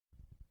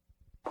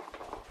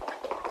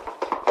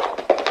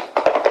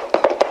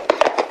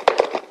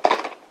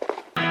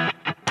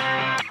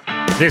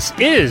This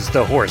is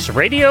the Horse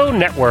Radio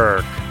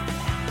Network.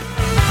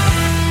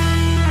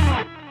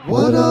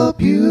 What a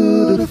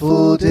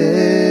beautiful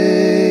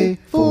day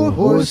for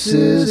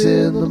horses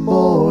in the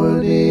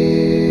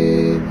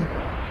morning.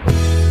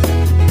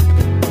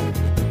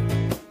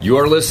 You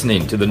are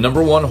listening to the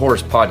number one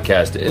horse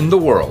podcast in the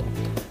world.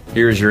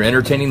 Here's your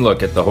entertaining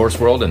look at the horse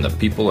world and the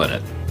people in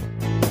it.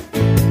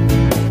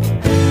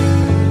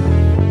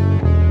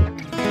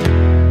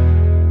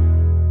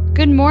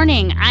 Good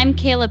morning. I'm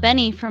Kayla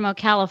Benny from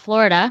Ocala,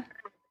 Florida.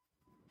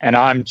 And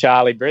I'm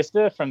Charlie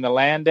Brister from the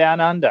land down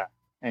under.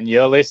 And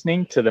you're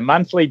listening to the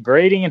monthly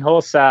breeding and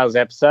horse sales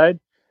episode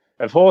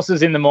of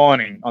Horses in the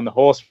Morning on the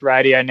Horse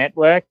Radio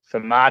Network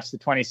for March the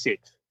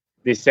 26th.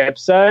 This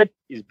episode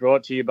is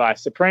brought to you by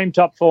Supreme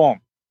Top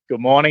Form. Good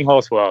morning,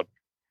 Horse World.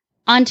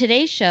 On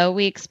today's show,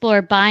 we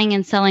explore buying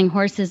and selling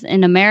horses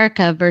in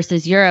America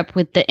versus Europe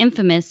with the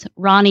infamous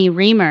Ronnie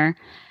Reamer,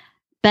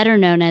 better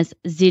known as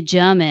the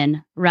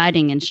German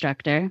riding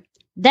instructor.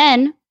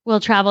 Then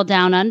we'll travel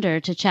down under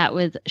to chat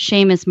with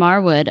Seamus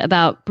Marwood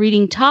about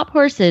breeding top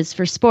horses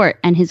for sport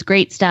and his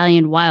Great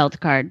Stallion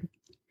Wildcard.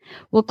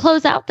 We'll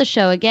close out the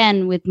show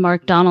again with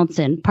Mark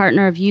Donaldson,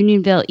 partner of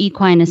Unionville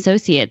Equine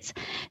Associates,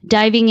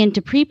 diving into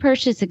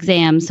pre-purchase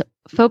exams,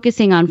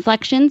 focusing on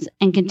flexions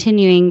and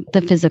continuing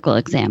the physical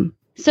exam.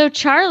 So,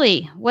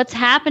 Charlie, what's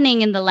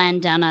happening in the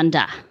land down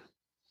under?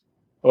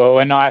 Well,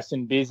 we're nice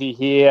and busy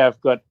here.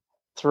 I've got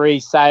 3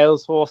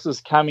 sales horses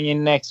coming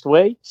in next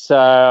week, so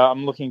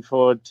I'm looking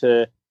forward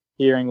to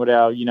hearing what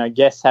our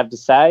guests have to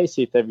say,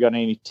 see if they've got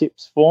any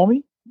tips for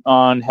me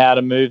on how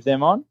to move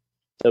them on.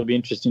 It'll be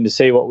interesting to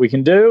see what we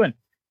can do. And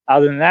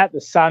other than that, the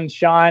sun's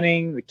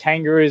shining, the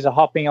kangaroos are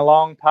hopping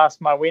along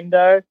past my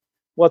window.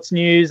 What's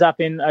news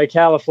up in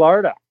Ocala,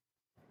 Florida?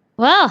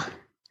 Well,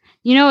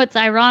 what's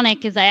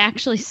ironic is I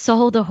actually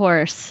sold a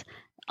horse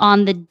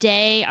on the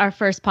day our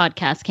first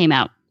podcast came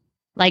out,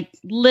 like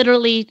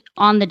literally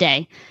on the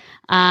day.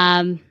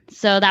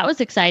 So that was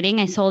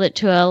exciting. I sold it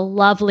to a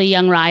lovely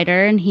young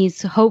rider, and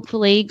he's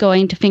hopefully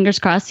going to, fingers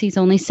crossed, he's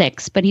only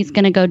 6, but he's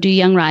going to go do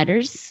young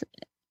riders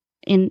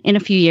in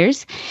a few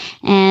years.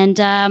 And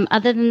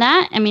other than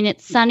that, I mean,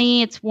 it's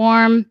sunny, it's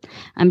warm.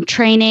 I'm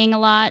training a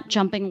lot,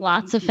 jumping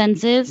lots of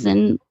fences,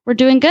 and we're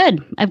doing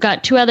good. I've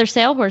got 2 other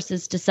sale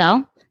horses to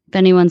sell, if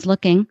anyone's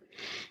looking.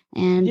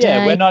 And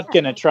we're not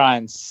going to try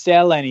and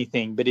sell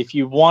anything, but if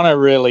you want a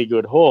really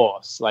good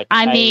horse,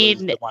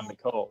 Kayla's the one to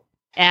call.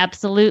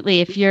 Absolutely.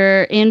 If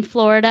you're in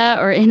Florida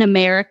or in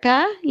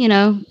America,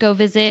 go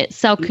visit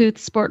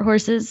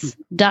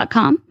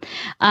sellcoothsporthorses.com.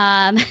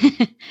 And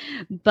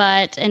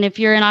if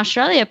you're in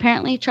Australia,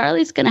 apparently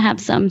Charlie's going to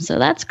have some, so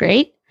that's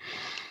great.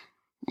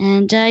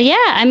 And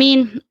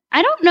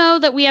I don't know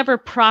that we ever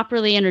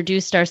properly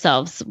introduced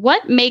ourselves.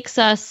 What makes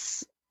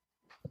us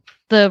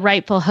the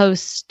rightful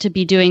hosts to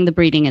be doing the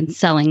breeding and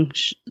selling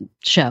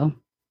show?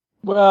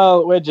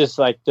 Well, we're just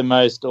like the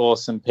most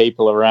awesome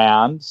people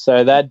around.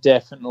 So that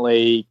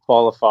definitely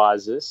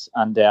qualifies us,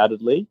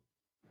 undoubtedly.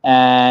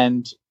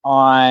 And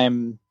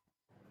I'm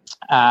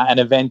an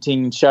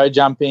eventing, show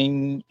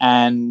jumping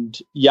and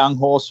young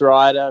horse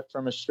rider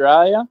from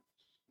Australia.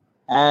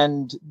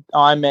 And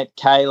I met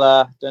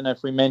Kayla, don't know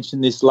if we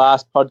mentioned this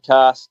last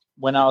podcast,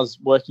 when I was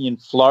working in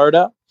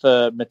Florida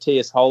for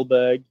Matthias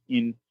Holberg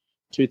in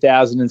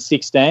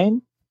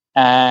 2016.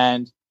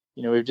 And,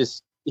 we've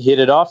just hit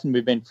it off, and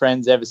we've been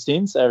friends ever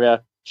since over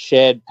our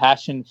shared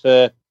passion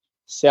for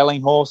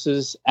selling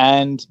horses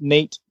and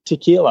neat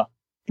tequila.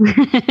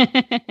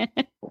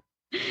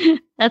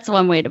 That's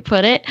one way to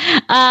put it.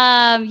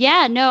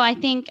 I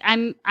think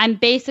I'm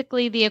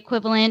basically the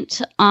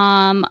equivalent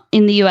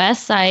in the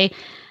US. I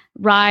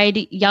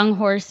ride young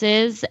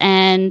horses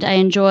and I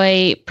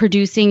enjoy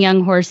producing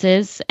young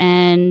horses,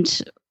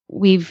 and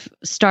we've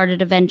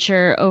started a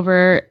venture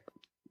over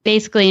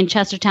basically in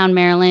Chestertown,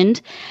 Maryland,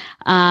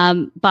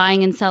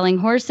 buying and selling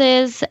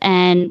horses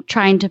and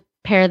trying to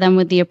pair them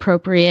with the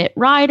appropriate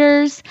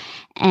riders.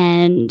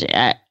 And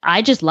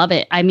I just love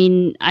it. I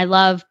mean, I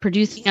love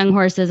producing young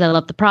horses. I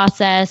love the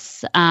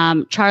process.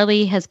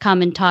 Charlie has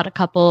come and taught a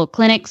couple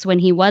clinics when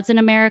he was in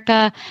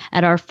America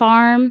at our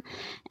farm.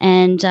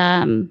 And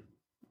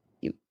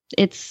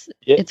it's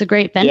a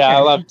great venture. Yeah,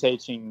 I love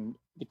teaching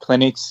the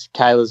clinics.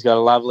 Kayla's got a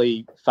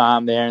lovely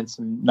farm there and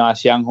some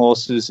nice young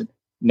horses.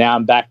 Now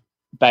I'm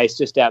based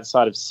just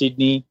outside of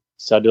Sydney,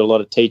 so I do a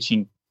lot of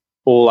teaching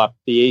all up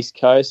the East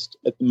Coast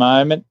at the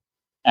moment,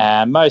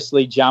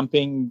 mostly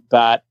jumping,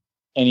 but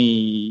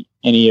any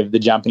of the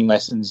jumping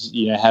lessons,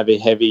 have a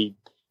heavy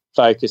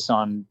focus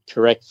on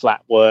correct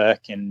flat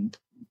work and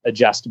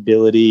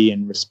adjustability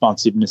and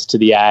responsiveness to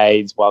the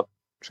aids while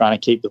trying to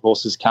keep the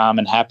horses calm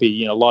and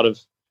happy. A lot of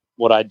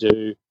what I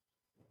do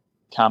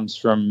comes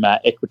from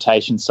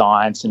equitation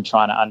science and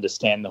trying to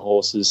understand the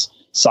horse's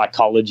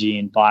psychology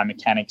and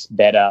biomechanics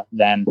better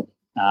than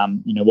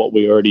what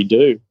we already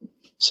do.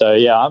 So,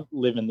 I'm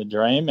living the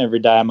dream every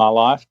day of my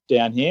life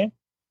down here.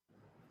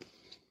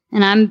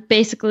 And I'm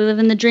basically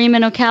living the dream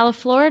in Ocala,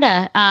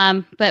 Florida.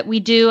 But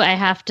I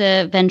have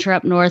to venture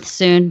up north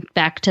soon,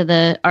 back to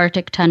the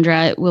Arctic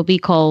tundra. It will be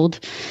cold.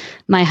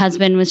 My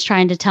husband was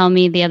trying to tell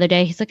me the other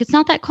day, he's like, it's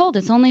not that cold.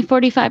 It's only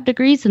 45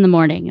 degrees in the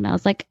morning. And I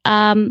was like,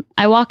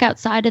 I walk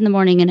outside in the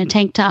morning in a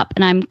tank top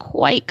and I'm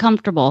quite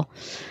comfortable.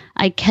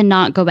 I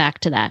cannot go back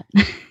to that.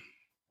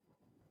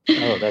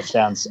 Oh, that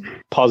sounds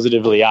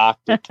positively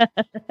Arctic.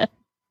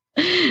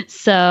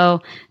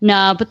 So,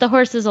 no, but the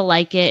horses will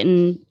like it.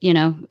 And,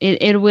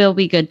 it will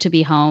be good to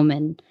be home.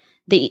 And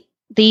the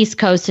East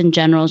Coast in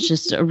general is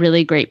just a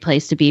really great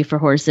place to be for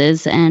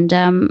horses. And,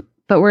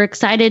 but we're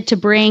excited to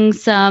bring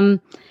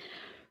some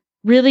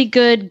really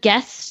good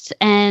guests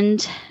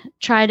and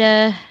try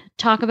to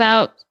talk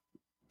about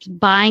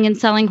buying and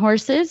selling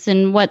horses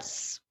and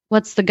what's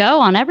the go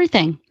on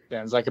everything.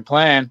 Sounds like a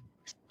plan.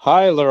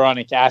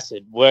 Hyaluronic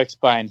acid works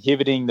by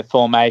inhibiting the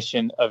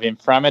formation of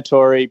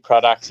inflammatory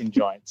products in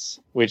joints,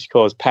 which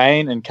cause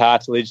pain and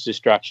cartilage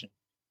destruction.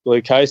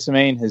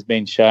 Glucosamine has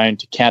been shown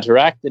to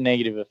counteract the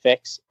negative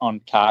effects on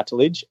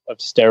cartilage of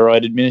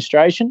steroid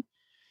administration.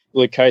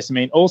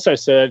 Glucosamine also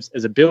serves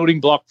as a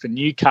building block for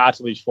new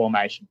cartilage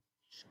formation.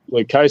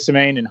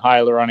 Glucosamine and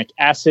hyaluronic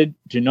acid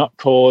do not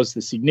cause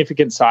the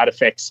significant side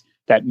effects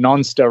that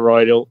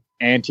non-steroidal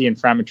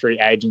anti-inflammatory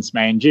agents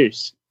may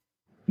induce.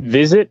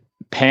 Visit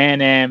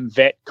Pan Am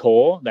Vet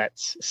Corp,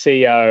 that's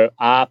CORP.com,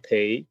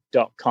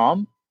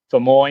 for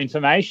more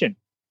information.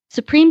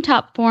 Supreme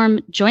Top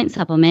Form joint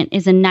supplement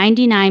is a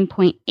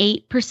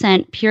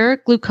 99.8% pure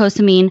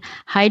glucosamine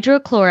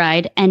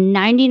hydrochloride and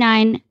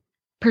 99%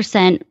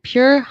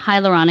 pure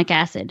hyaluronic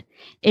acid.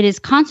 It is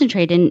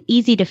concentrated and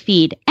easy to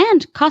feed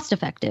and cost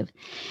effective.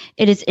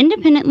 It is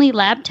independently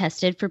lab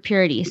tested for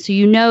purity, so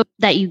you know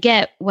that you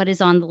get what is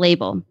on the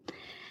label.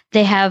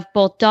 They have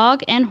both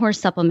dog and horse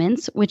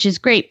supplements, which is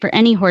great for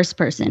any horse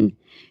person.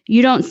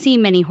 You don't see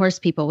many horse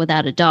people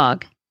without a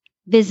dog.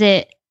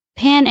 Visit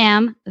Pan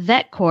Am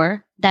Vet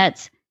Corp,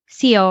 that's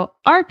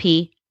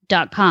CORP.com,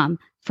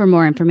 for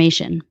more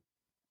information.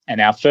 And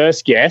our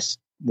first guest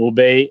will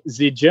be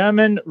the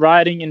German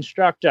riding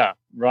instructor,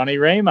 Ronnie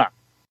Riemer.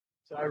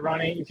 So,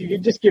 Ronnie, if you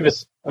could just give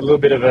us a little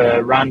bit of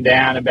a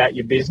rundown about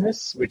your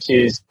business, which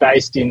is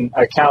based in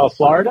Ocala,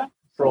 Florida,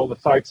 for all the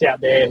folks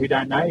out there who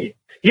don't know you.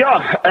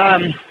 Yeah,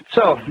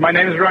 so my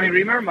name is Ronnie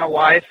Riemer. My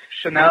wife,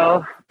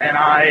 Chanel,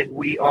 and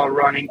we are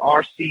running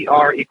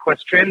RCR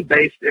Equestrian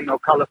based in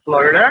Ocala,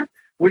 Florida.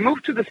 We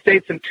moved to the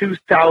States in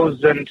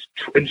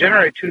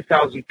January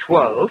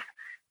 2012,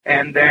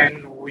 and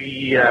then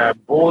we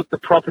bought the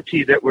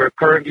property that we're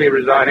currently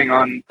residing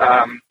on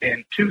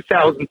in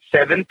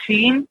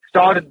 2017,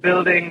 started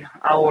building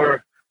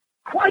our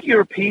quite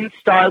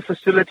European-style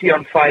facility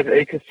on 5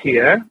 acres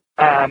here.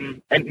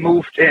 And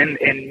moved in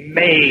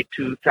May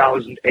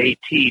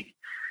 2018.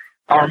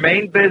 Our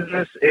main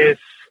business is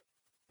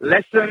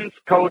lessons,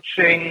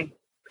 coaching.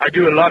 I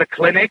do a lot of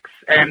clinics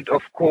and,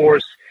 of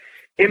course,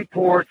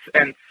 imports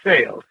and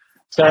sales.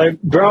 So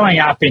growing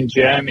up in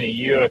Germany,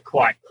 you were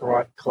quite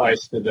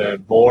close to the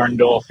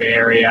Vorendorf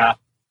area,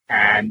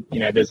 and,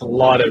 there's a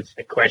lot of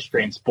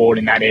equestrian sport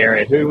in that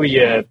area. Who were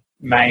your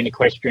main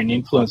equestrian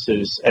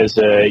influences as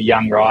a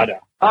young rider?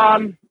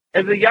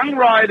 As a young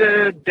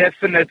rider,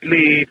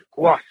 definitely,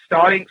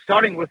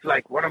 starting with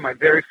like one of my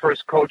very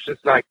first coaches,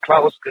 like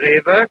Klaus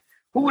Greve,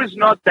 who is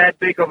not that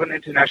big of an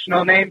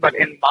international name, but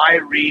in my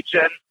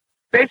region,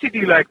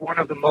 basically like one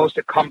of the most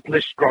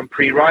accomplished Grand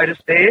Prix riders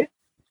there.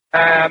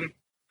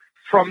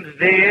 From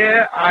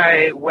there,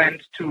 I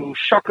went to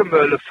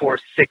Schockemöhle for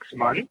 6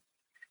 months.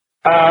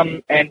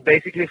 And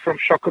basically from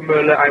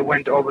Schockemöhle, I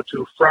went over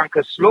to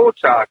Franke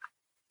Slotag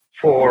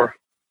for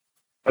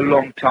a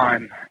long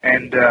time.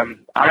 And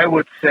I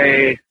would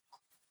say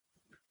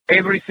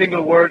every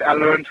single word I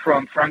learned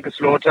from Franke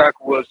Slotag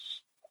was,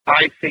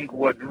 I think,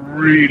 what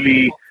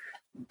really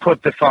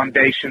put the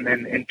foundation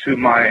into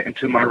my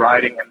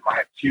riding and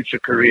my future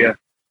career.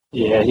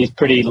 Yeah, he's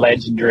pretty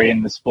legendary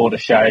in the sport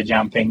of show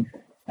jumping.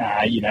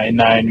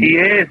 Known. He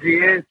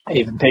is.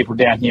 Even people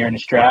down here in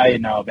Australia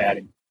know about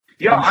him.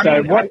 Yeah,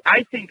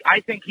 I think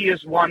he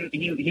is one.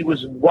 He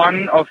was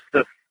one of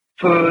the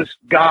first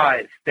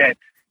guys that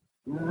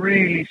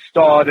really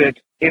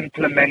started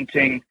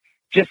implementing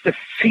just the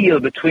feel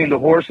between the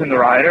horse and the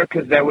rider,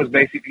 because that was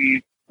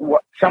basically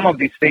what some of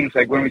these things,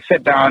 like when we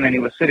sat down and he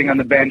was sitting on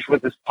the bench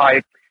with his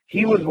pipe,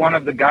 he was one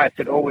of the guys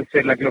that always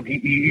said, like, look,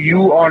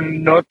 you are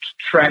not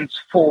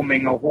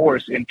transforming a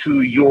horse into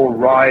your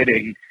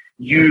riding.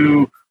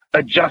 You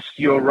adjust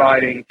your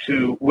riding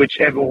to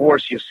whichever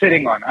horse you're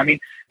sitting on. I mean,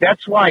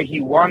 that's why he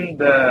won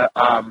the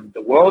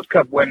World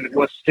Cup when it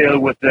was still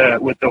with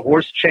the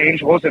horse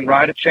and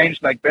rider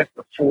change, like best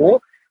of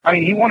 4. I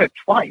mean, he won it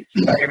twice.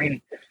 I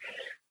mean,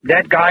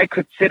 that guy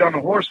could sit on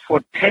a horse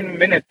for 10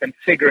 minutes and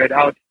figure it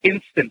out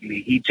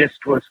instantly. He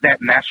just was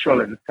that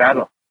natural in the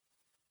saddle.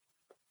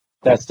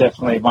 That's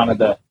definitely one of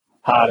the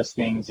hardest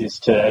things, is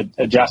to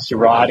adjust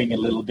your riding a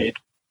little bit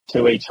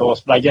to each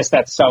horse. But I guess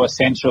that's so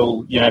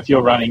essential. If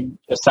you're running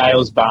a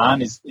sales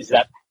barn, is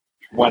that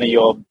one of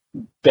your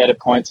better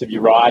points of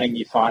your riding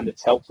you find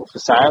that's helpful for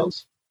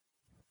sales?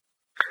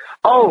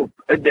 Oh,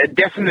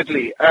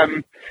 definitely.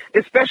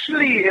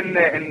 Especially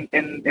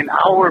in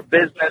our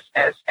business,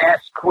 as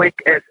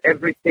quick as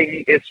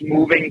everything is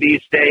moving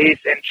these days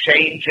and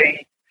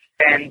changing,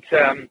 and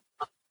a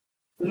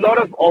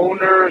lot of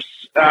owners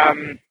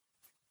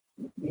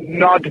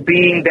not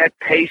being that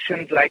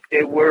patient like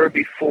they were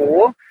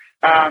before.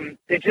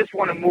 They just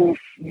want to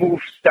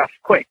move stuff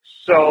quick.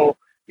 So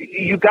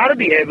you got to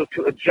be able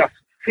to adjust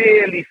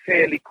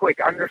fairly quick,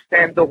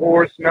 understand the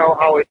horse, know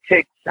how it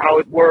ticks, how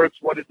it works,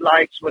 what it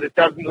likes, what it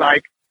doesn't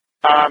like.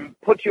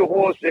 Put your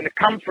horse in a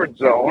comfort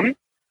zone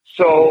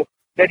so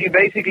that you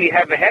basically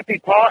have a happy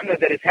partner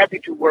that is happy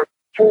to work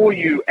for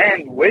you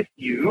and with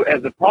you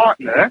as a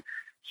partner,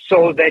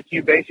 so that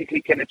you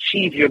basically can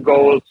achieve your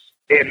goals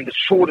in the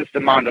shortest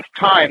amount of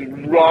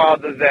time,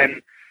 rather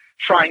than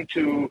trying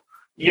to,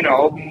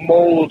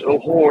 mold a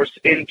horse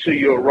into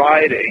your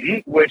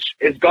riding, which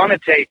is going to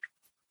take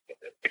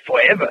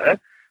forever,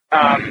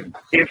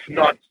 if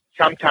not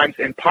sometimes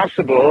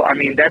impossible. I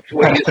mean, that's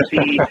where you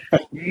see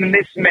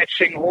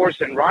mismatching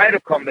horse and rider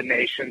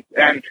combinations.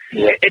 And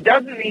it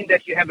doesn't mean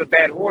that you have a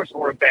bad horse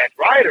or a bad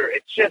rider.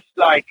 It's just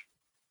like,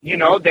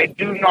 they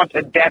do not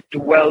adapt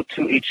well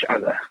to each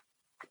other.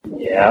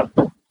 Yeah.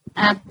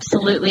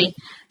 Absolutely.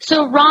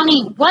 So,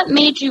 Ronnie, what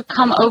made you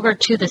come over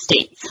to the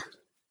States?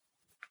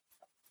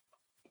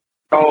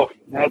 Oh,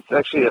 that's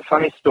actually a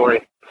funny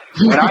story.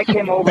 When I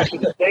came over to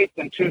the States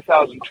in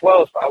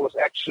 2012, I was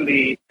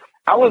actually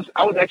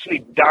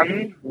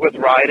done with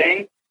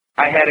riding.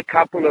 I had a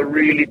couple of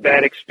really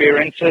bad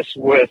experiences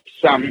with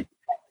some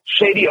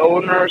shady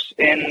owners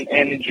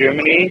in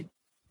Germany,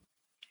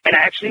 and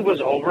I actually was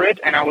over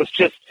it. And I was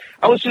just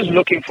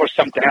looking for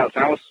something else.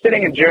 And I was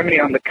sitting in Germany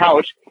on the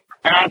couch,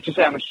 and I have to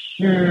say I'm a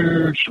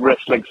huge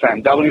wrestling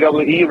fan.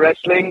 WWE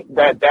wrestling,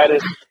 that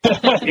is,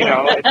 it's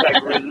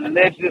like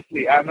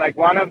religiously. I'm like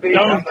one of these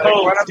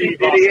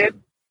idiots.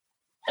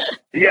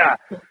 Yeah.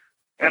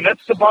 And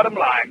that's the bottom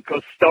line,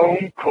 because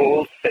Stone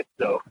Cold said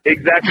so.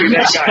 Exactly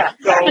that guy.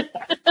 So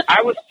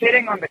I was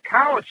sitting on the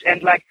couch,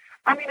 and I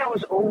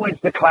was always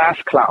the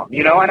class clown,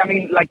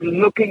 and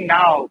looking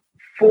now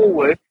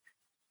forward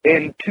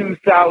in 18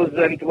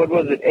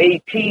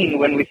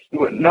 when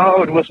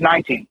it was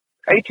 19.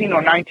 18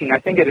 or 19, I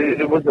think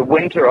it was the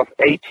winter of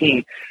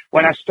 18,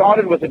 when I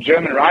started with a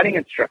German riding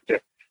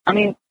instructor. I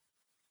mean,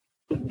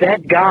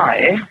 that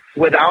guy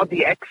without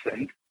the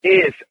accent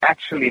is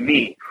actually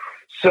me.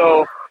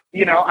 So,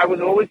 I was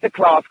always the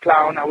class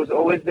clown. I was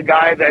always the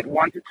guy that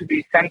wanted to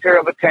be center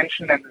of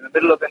attention and in the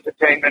middle of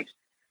entertainment.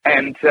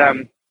 And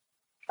I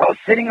was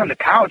sitting on the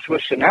couch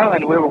with Chanel,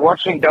 and we were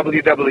watching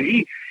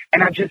WWE,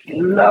 and I just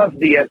loved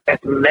the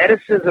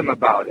athleticism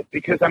about it,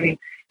 because,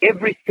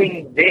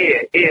 everything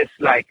there is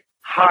like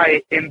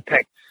high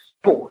impact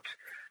sport,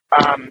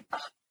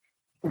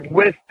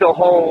 with the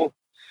whole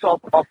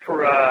soap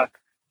opera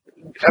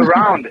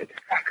around it.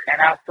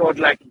 And I thought,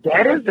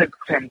 that is a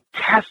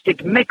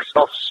fantastic mix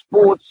of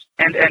sports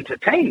and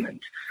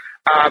entertainment.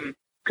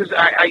 Because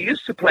I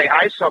used to play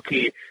ice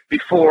hockey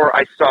before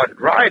I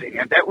started riding,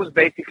 and that was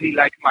basically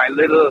like my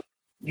little,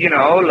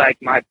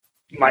 my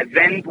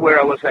vent where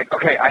I was like,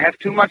 okay, I have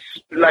too much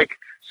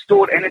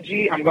stored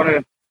energy. I'm going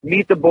to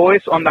meet the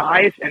boys on the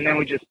ice, and then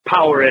we just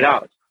power it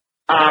out.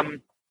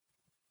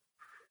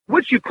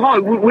 Which you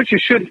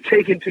shouldn't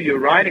take into your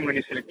riding when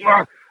you say,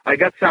 I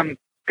got some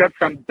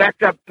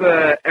backed up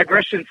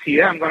aggressions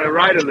here. I'm going to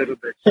ride a little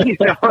bit.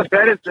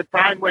 That is the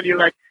time when you're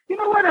like, you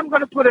know what? I'm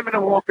going to put him in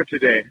a walker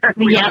today.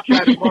 We're going to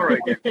try tomorrow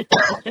again.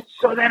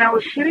 So then I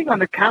was sitting on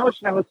the couch,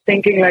 and I was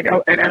thinking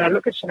and I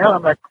look at Chanel.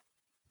 I'm like,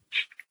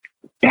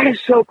 that is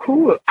so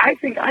cool. I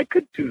think I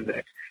could do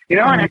that. And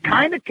I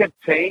kind of kept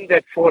saying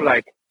that for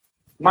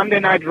Monday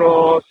Night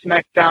Raw,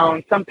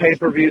 SmackDown, some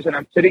pay-per-views, and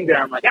I'm sitting there.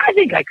 I'm like, I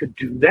think I could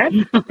do that.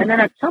 And then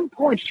at some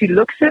point, she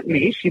looks at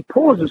me, she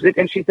pauses it,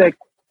 and she's like,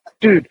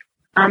 dude,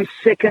 I'm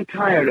sick and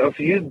tired of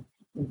you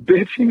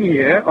bitching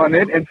here on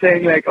it and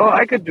saying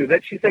I could do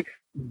that. She's like,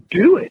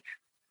 do it.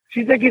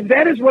 She's like, if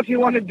that is what you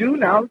want to do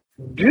now,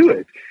 do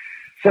it.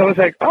 So I was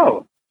like,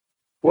 oh,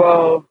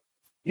 well,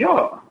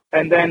 yeah.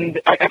 And then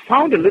I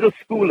found a little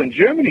school in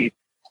Germany,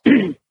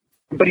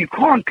 but you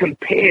can't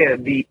compare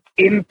the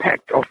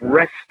impact of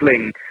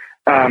wrestling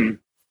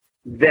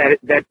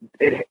that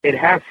it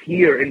has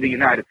here in the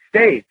United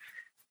States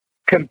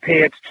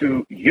compared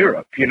to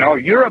Europe.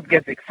 Europe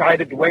gets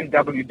excited when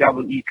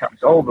WWE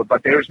comes over,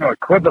 but there's no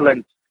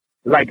equivalent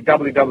like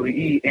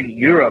WWE in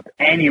Europe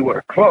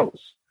anywhere close.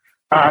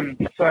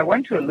 So I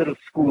went to a little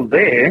school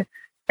there,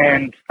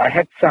 and I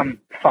had some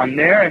fun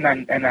there, and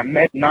I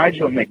met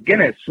Nigel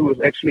McGuinness, who was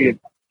actually a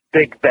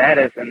big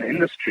badass in the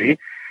industry,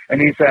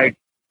 and he's like,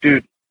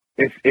 dude,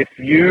 if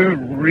you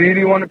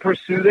really want to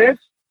pursue this,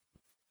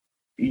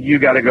 you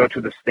got to go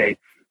to the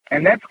States.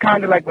 And that's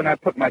kind of like when I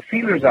put my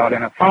feelers out,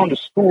 and I found a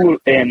school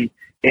in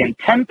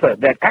Tampa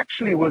that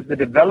actually was the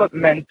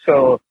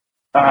developmental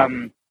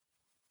branch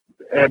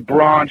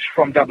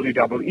from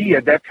WWE,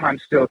 at that time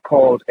still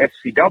called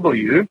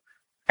FCW.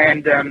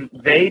 And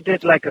they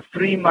did a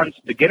 3-month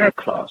beginner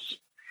class.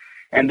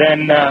 And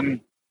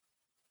then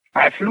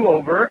I flew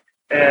over,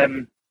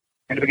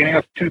 in the beginning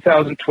of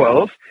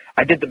 2012.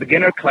 I did the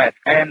beginner class,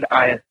 and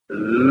I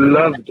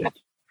loved it.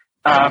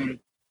 And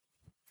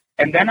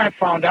then I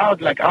found out,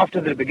 like,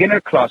 after the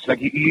beginner class, like,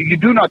 you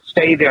do not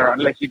stay there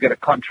unless you get a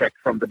contract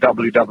from the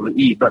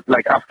WWE. But,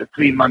 like, after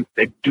 3 months,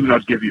 they do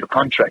not give you a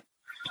contract.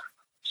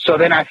 So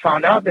then I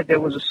found out that there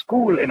was a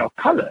school in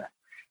Ocala.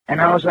 And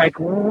I was like,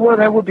 well,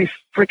 that would be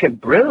freaking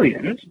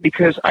brilliant,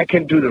 because I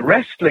can do the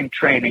wrestling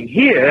training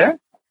here,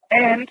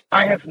 and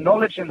I have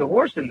knowledge in the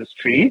horse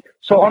industry.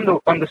 So on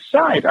the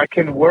side, I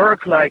can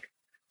work, like,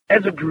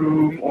 as a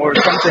groom or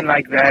something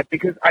like that,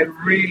 because I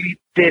really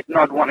did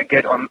not want to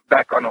get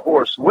back on a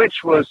horse,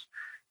 which was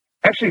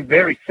actually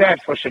very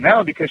sad for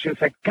Chanel, because she was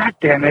like, God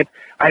damn it,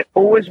 I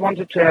always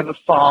wanted to have a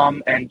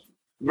farm, and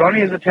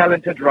Ronnie is a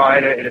talented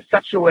rider. It is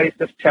such a waste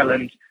of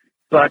talent.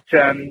 But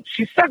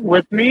she stuck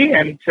with me,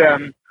 and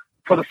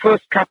for the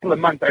first couple of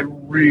months, I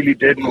really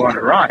didn't want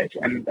to ride.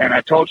 And I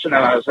told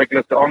Chanel, I was like,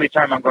 look, the only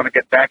time I'm going to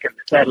get back in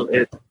the saddle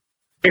is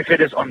if it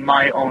is on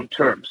my own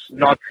terms,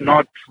 not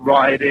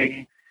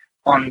riding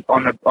on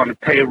a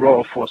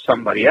payroll for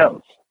somebody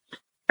else.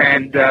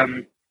 And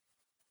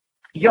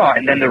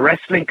and then the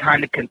wrestling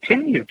kind of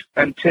continued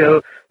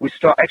until we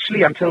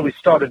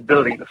started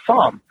building the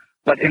farm.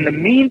 But in the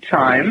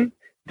meantime,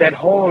 that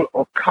whole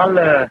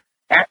Ocala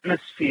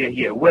atmosphere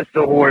here with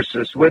the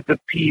horses, with the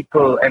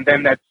people, and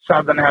then that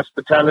southern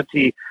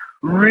hospitality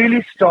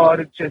really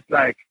started just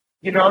like,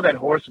 that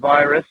horse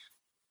virus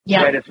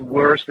that is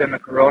worse than the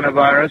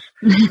coronavirus.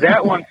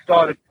 That one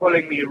started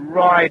pulling me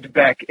right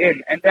back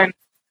in. And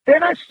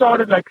then I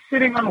started like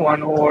sitting on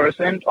one horse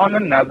and on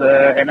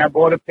another, and I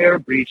bought a pair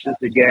of breeches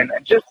again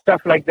and just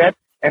stuff like that.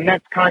 And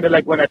that's kind of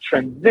like when I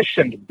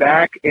transitioned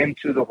back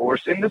into the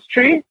horse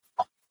industry.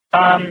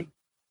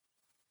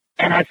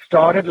 And I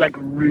started like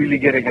really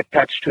getting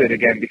attached to it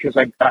again, because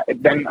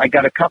then I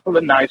got a couple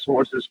of nice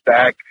horses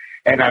back,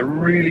 and I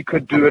really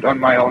could do it on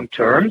my own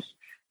terms.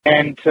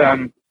 And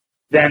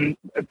then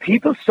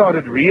people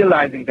started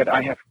realizing that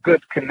I have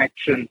good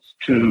connections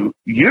to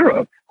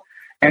Europe.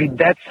 And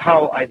that's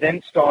how I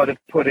then started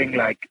putting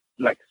like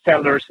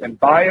sellers and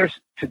buyers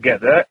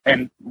together,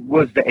 and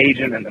was the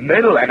agent in the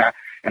middle. And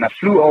I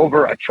flew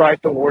over, I tried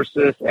the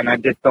horses, and I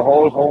did the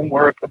whole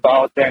homework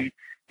about them.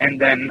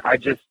 And then I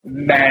just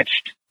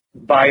matched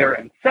buyer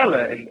and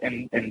seller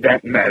in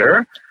that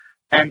matter.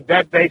 And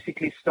that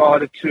basically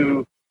started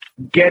to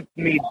get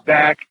me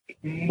back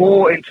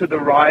more into the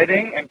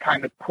riding and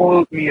kind of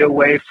pulled me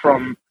away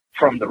from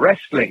the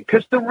wrestling.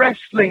 Because the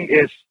wrestling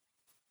is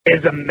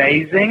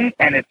amazing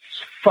and it's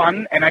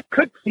fun, and I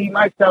could see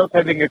myself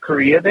having a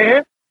career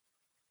there.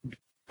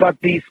 But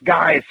these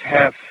guys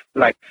have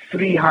like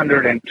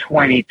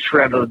 320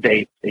 travel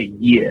dates a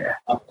year,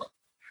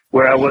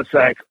 where I was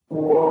like,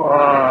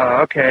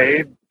 whoa,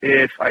 okay,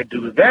 if I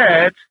do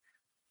that,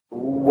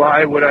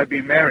 why would I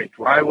be married?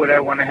 Why would I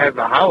want to have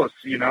a house?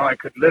 I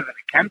could live in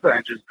a camper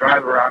and just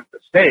drive around the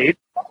state.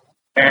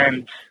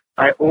 And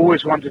I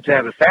always wanted to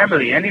have a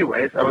family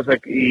anyways. I was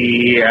like,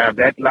 yeah,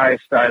 that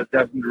lifestyle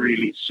doesn't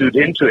really suit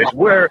into it.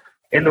 Where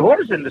in the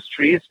horse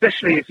industry,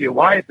 especially if your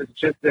wife is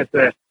just as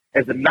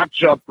a nut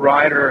job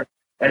rider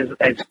as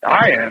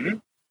I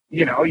am,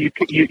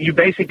 you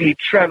basically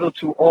travel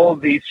to all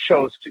these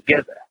shows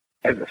together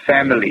as a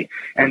family.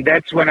 And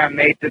that's when I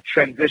made the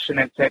transition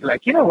and said,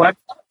 like, you know what?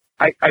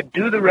 I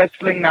do the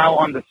wrestling now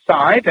on the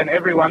side, and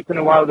every once in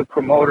a while the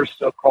promoter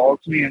still calls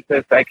me and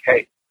says, like,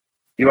 hey,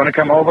 you want to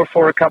come over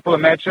for a couple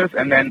of matches?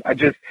 And then I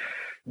just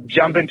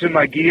jump into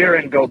my gear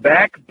and go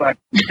back. But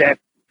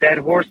that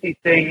horsey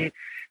thing,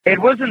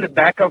 it was in the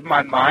back of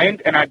my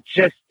mind, and I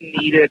just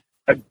needed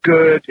a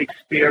good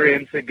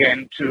experience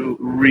again to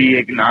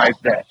reignite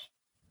that.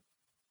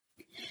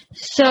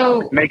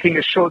 So, making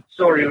a short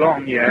story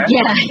long, yeah.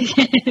 Yeah,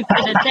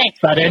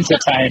 but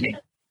entertaining.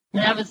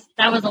 That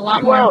was a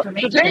lot more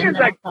information the thing is,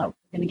 than like, I was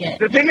going to get.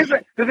 The thing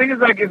is,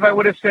 like, if I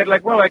would have said,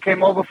 like, well, I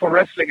came over for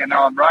wrestling and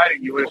now I'm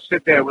riding, you would have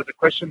sit there with a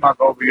question mark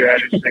over your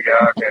head and just think,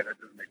 oh, okay, that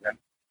doesn't make sense.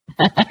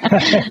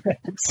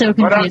 So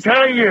confusing. But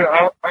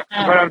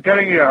I'm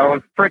telling you, I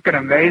was freaking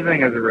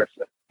amazing as a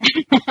wrestler.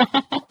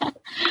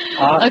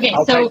 Okay,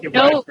 I'll so take your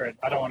word for it.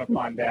 I don't want to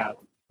find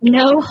out.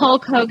 No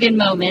Hulk Hogan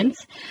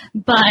moments,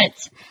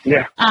 but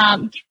yeah.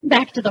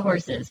 Back to the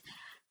horses.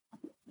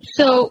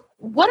 So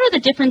what are the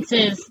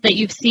differences that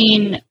you've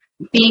seen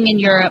being in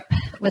Europe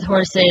with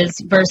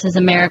horses versus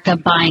America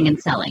buying and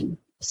selling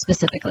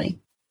specifically?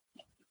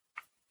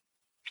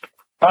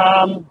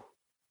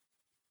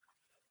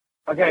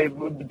 Okay,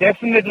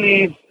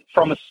 definitely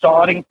from a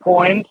starting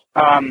point,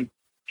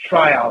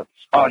 tryouts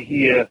are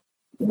here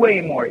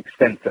way more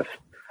extensive.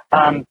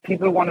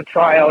 People want to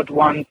try out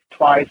once,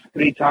 twice,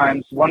 3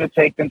 times, want to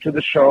take them to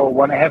the show,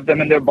 want to have them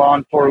in their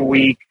barn for a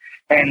week,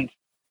 and,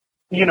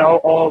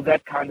 all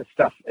that kind of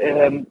stuff.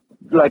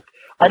 Like,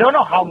 I don't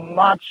know how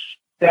much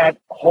that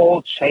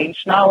whole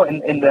changed now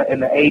in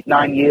the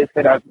 8-9 years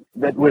that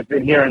we've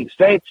been here in the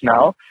States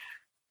now.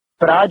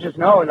 But I just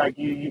know, like,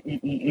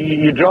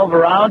 you drove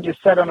around, you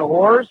sat on a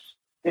horse.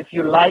 If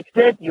you liked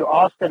it, you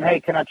asked them, hey,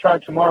 can I try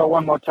tomorrow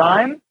one more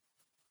time?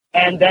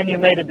 And then you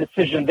made a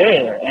decision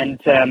there. And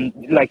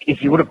like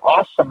if you would have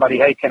asked somebody,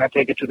 hey, can I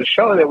take it to the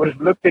show? They would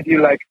have looked at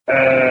you like,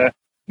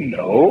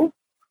 no.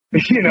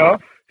 You know,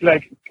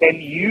 like,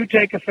 can you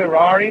take a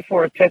Ferrari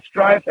for a test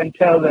drive and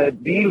tell the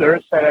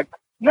dealer, say, like,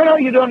 no,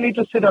 you don't need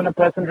to sit on a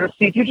passenger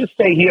seat. You just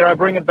stay here. I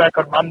bring it back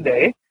on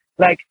Monday.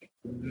 Like,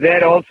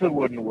 that also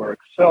wouldn't work.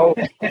 So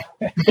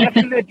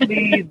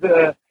definitely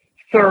the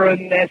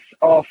thoroughness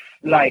of,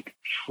 like,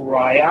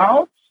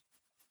 tryouts.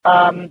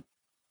 And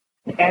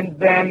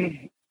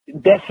then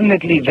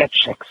definitely vet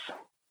checks.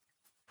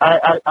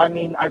 I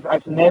mean,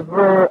 I've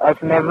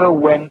never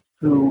went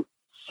through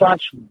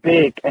such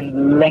big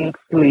and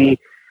lengthy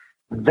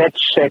vet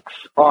checks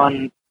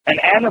on an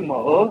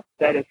animal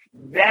that is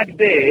that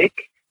big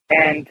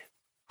and,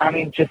 I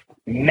mean, just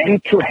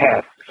meant to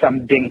have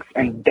some dinks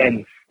and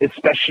dents,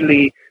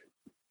 especially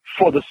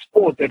for the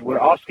sport that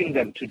we're asking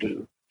them to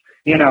do.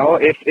 You know,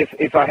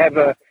 if I have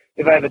a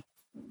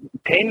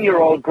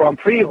 10-year-old Grand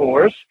Prix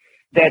horse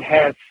that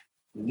has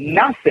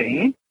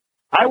nothing,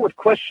 I would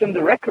question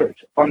the record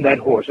on that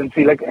horse and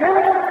see like,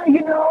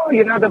 you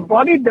know, the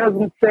body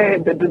doesn't say,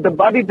 the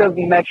body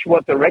doesn't match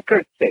what the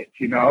record says,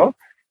 you know.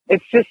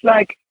 It's just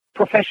like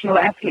professional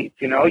athletes,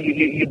 you know.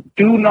 You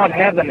do not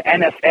have an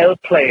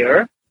NFL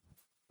player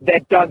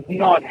that does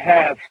not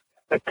have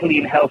a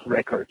clean health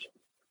record.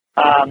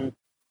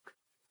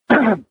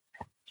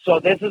 So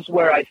this is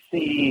where I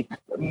see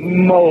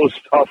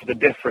most of the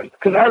difference.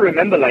 Because I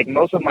remember, like,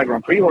 most of my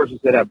Grand Prix horses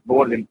that I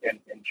bought in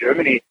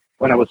Germany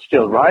when I was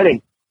still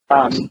riding,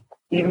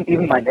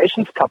 even my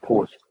Nations Cup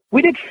horse,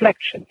 we did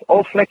flexions.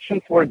 All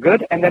flexions were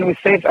good, and then we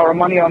saved our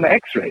money on the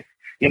X-rays,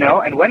 you know.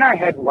 And when I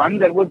had one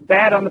that was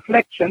bad on the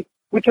flexion,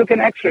 we took an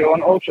X-ray on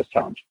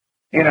ultrasound,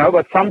 you know.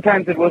 But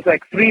sometimes it was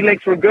like 3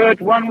 legs were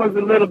good, one was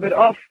a little bit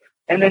off,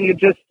 and then you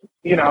just,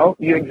 you know,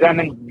 you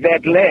examine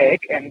that leg,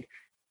 and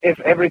if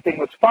everything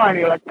was fine,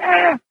 you're like,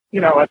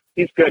 you know what,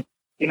 he's good.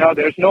 You know,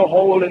 there's no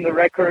hole in the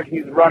record.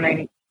 He's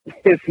running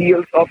his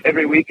heels off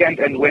every weekend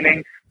and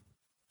winning.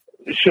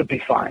 It should be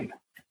fine.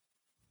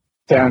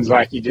 Sounds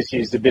like you just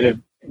used a bit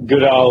of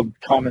good old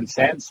common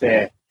sense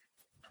there.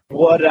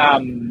 What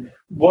advice?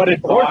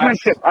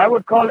 Horsemanship. I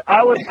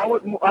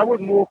would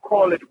more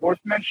call it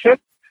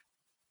horsemanship,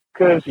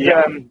 because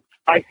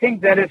I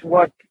think that is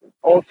what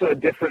also a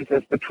difference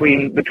is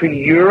between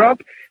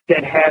Europe,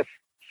 that has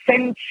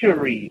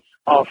centuries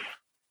of,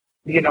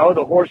 you know,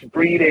 the horse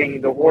breeding,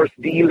 the horse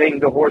dealing,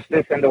 the horse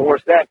this and the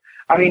horse that.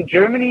 I mean,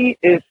 Germany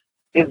is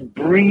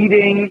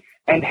breeding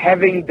and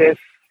having this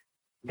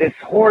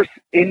horse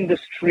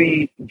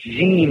industry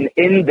gene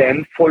in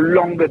them for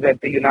longer than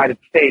the United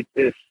States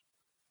is,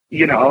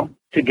 you know,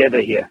 together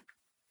here.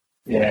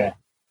 Yeah,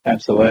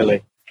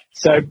 absolutely.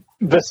 So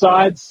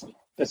besides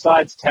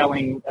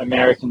telling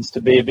Americans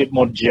to be a bit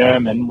more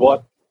German,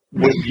 what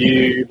would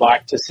you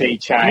like to see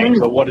change,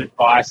 or what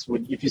advice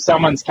if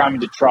someone's coming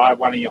to try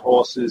one of your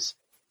horses,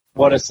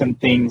 what are some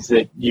things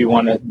that you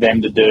want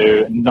them to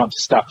do and not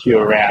to stuff you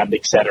around,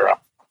 etc.?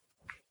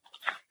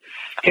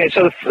 Okay,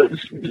 so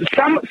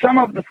some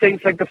of the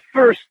things, like the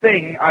first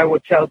thing I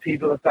would tell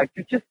people is like,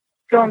 just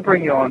don't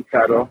bring your own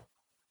saddle.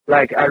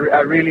 Like, I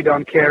really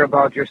don't care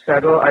about your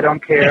saddle. I don't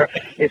care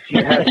if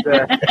you have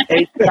the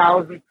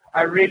 8,000.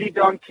 I really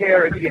don't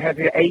care if you have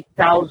your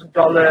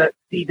 $8,000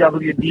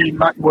 CWD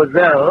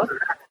Mademoiselle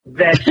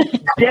that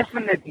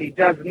definitely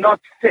does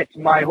not fit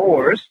my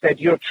horse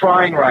that you're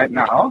trying right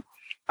now.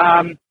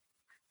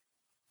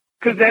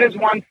 Because that is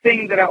one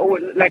thing that I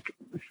always, like,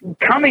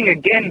 coming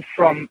again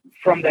from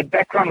that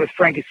background with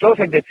Frankie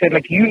Slowik, that said,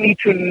 like, you need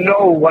to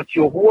know what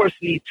your horse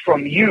needs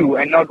from you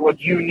and not what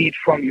you need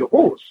from your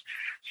horse.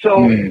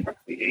 So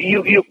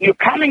you're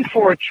coming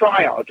for a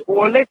tryout,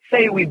 or let's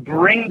say we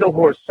bring the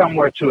horse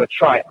somewhere to a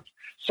tryout.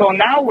 So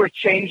now we're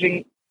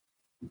changing.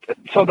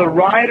 So the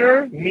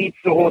rider meets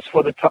the horse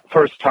for the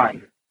first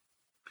time.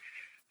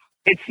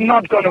 It's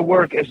not going to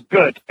work as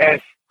good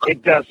as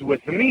it does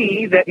with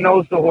me that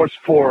knows the horse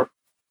for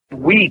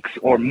weeks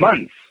or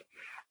months.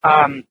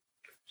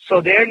 So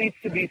there needs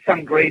to be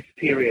some grace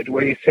period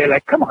where you say,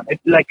 like, come on,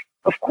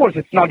 of course,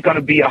 it's not going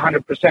to be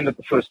 100% at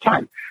the first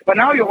time. But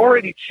now you're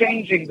already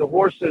changing the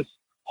horse's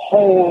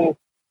whole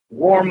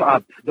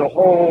warm-up, the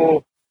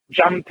whole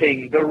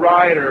jumping, the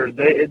rider,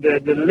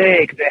 the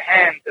leg, the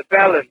hand, the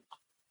balance.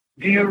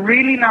 Do you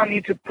really now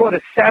need to put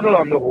a saddle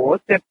on the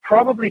horse that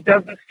probably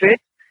doesn't fit?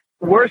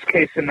 Worst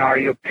case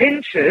scenario,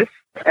 pinches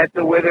at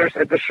the withers,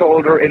 at the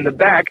shoulder, in the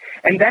back,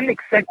 and then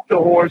expect the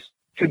horse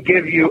to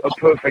give you a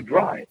perfect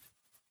ride.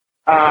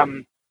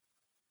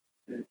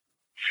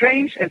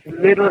 Change as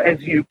little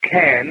as you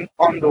can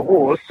on the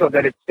horse so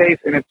that it stays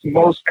in its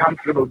most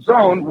comfortable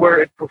zone where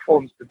it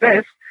performs the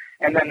best,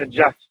 and then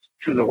adjust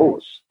to the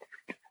horse.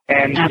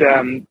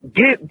 And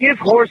give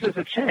horses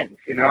a chance.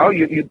 You know,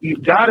 you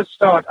got to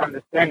start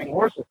understanding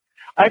horses.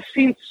 I've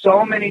seen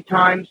so many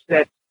times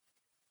that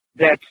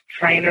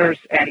trainers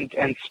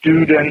and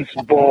students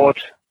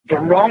bought the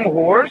wrong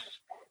horse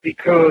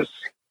because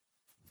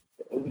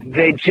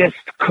they just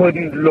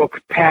couldn't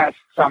look past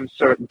some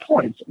certain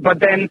points. But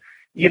then,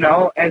 you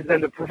know, as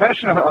then the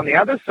professional on the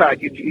other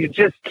side, you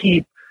just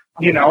keep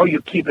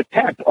you keep a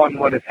tab on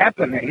what is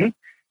happening.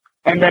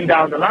 And then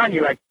down the line,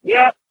 you're like,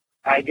 yeah,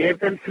 I gave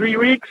them 3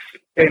 weeks.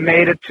 They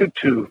made it to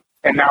 2.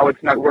 And now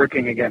it's not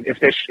working again.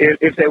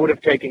 If they would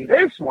have taken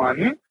this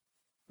one,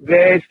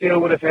 they still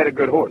would have had a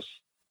good horse.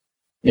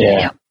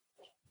 Yeah,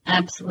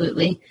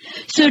 absolutely.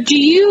 So do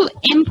you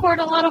import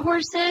a lot of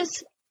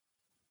horses?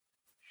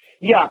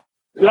 Yeah,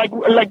 like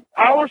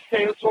our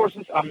sales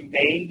horses are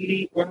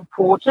mainly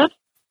imported.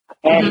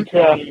 And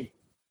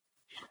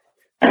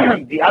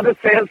the other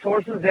sales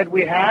horses that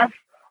we have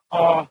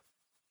are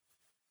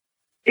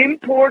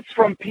imports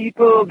from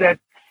people that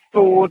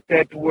thought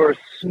that were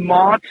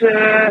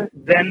smarter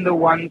than the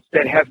ones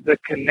that have the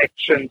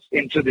connections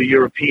into the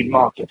European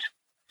market.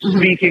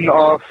 Speaking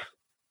of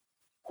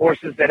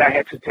horses that I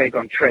had to take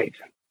on trade,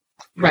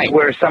 right?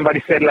 Where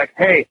somebody said like,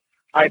 hey,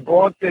 I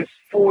bought this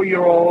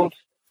 4-year-old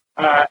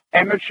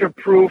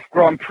amateur-proof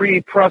Grand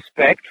Prix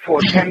prospect for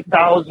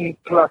 10,000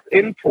 plus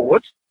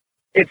import.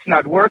 It's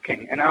not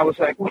working. And I was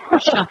like,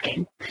 what?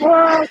 Shocking.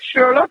 Well,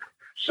 Sherlock,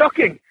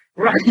 shocking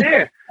right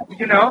there.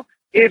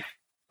 If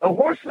a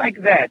horse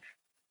like that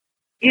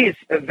is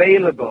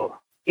available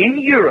in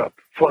Europe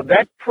for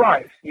that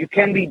price, you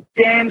can be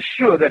damn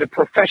sure that a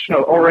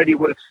professional already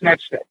would have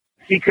snatched it.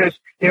 Because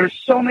there's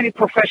so many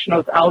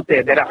professionals out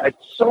there that are at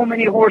so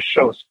many horse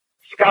shows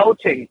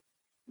scouting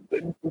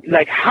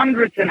like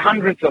hundreds and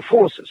hundreds of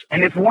horses.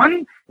 And if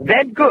one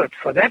that good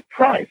for that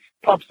price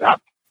pops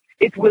up,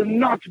 it will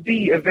not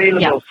be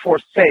available for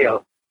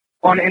sale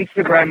on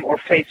Instagram or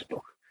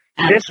Facebook.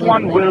 Absolutely. This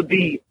one will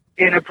be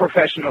in a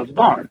professional's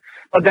barn.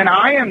 But then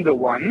I am the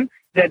one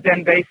that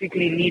then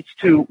basically needs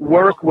to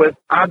work with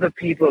other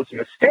people's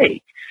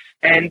mistakes.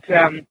 And,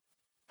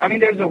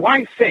 there's a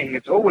wise saying,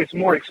 it's always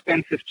more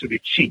expensive to be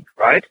cheap,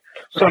 right?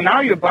 So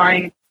now you're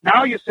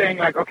saying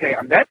like, okay,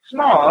 I'm that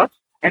smart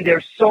and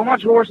there's so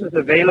much horses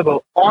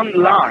available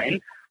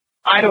online.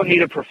 I don't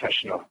need a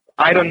professional.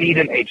 I don't need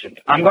an agent.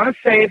 I'm going to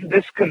save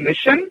this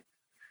commission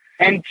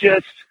and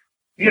just,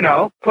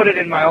 put it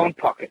in my own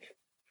pocket.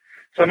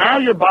 So now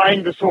you're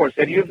buying this horse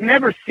that you've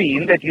never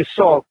seen, that you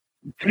saw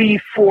 3-4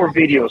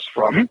 videos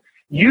from.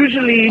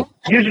 Usually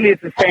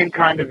it's the same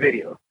kind of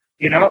video.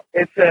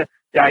 It's a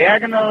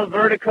diagonal,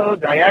 vertical,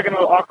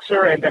 diagonal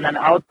oxer, and then an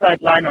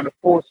outside line on a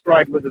 4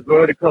 stride with a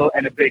vertical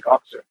and a big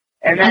oxer.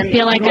 And then I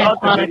feel like I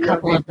bought a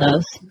couple of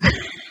those.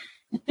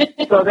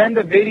 So then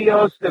the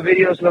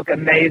videos look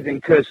amazing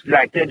because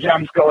like the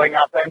jumps going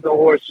up and the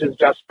horse is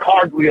just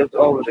cartwheels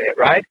over there,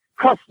 right?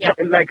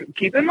 Like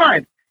keep in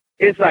mind,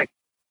 it's like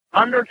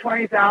under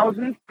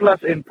 20,000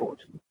 plus import.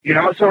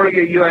 So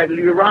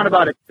you run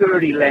about a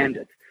 30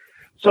 landed.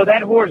 So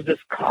that horse does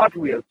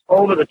cartwheels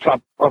over the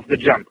top of the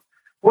jump.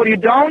 What you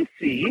don't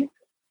see,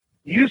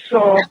 you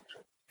saw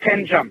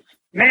 10 jumps,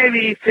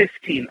 maybe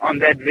 15 on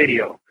that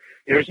video.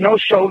 There's no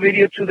show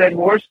video to that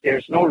horse.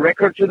 There's no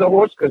record to the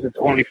horse because it's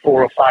only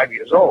 4 or 5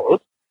 years old.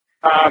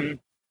 And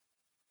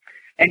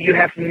you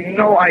have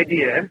no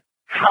idea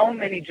how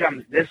many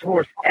jumps this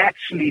horse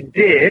actually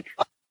did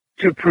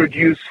to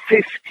produce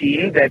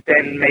 15 that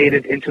then made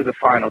it into the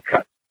final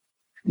cut.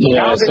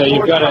 Yeah, so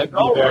you've got to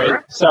be very,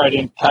 sorry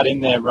to cut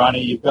in there,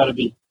 Ronnie, you've got to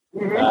be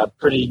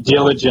pretty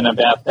diligent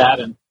about that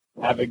and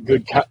have a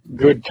good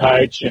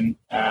coach and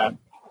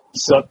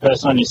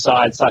person on your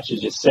side such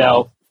as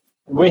yourself.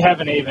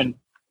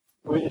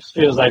 It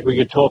feels like we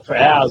could talk for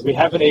hours. We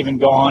haven't even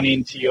gone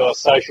into your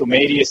social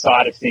media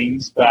side of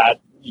things, but,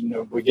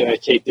 we're going to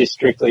keep this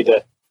strictly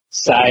to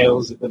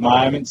sales at the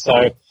moment.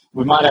 So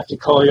we might have to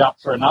call you up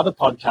for another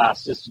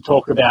podcast just to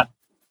talk about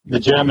the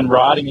German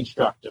riding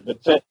instructor.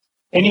 But for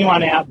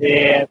anyone out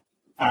there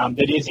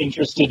that is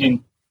interested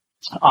in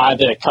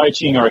either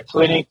coaching or a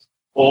clinic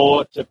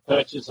or to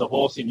purchase a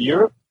horse in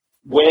Europe,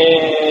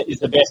 where is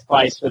the best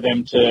place for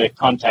them to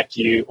contact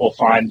you or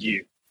find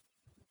you?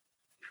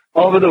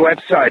 Over the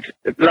website.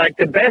 Like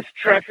the best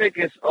traffic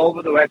is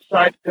over the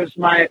website because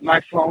my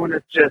phone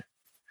is just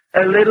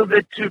a little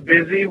bit too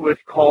busy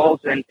with calls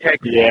and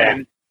texts. Yeah.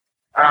 And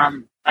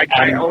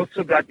I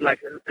also got like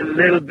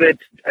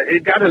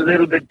it got a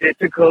little bit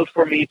difficult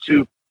for me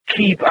to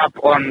keep up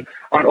on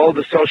all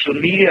the social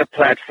media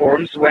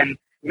platforms when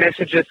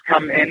messages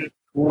come in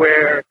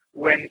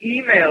when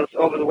emails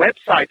over the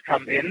website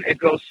come in, it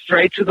goes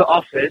straight to the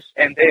office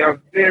and they are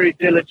very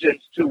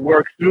diligent to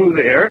work through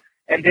there.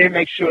 And they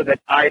make sure that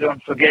I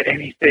don't forget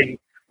anything,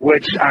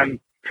 which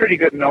I'm pretty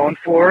good known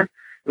for.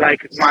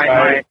 Like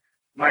my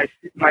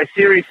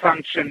Siri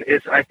function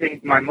is, I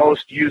think, my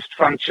most used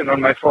function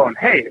on my phone.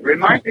 Hey,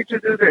 remind me to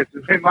do this.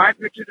 Remind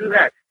me to do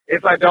that.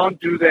 If I don't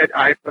do that,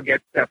 I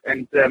forget stuff.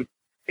 And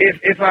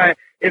if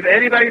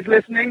anybody's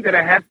listening that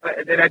I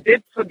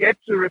did forget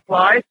to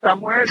reply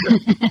somewhere,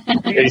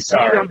 please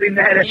don't be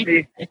mad at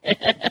me.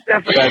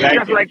 Stuff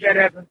like that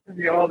happens to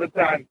me all the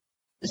time.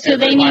 So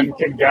everyone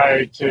can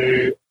go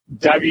to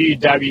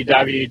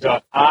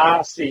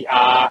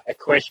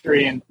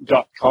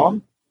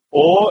www.rcrequestrian.com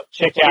or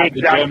check out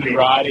the German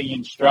riding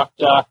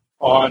instructor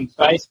on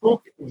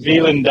Facebook,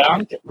 Vielen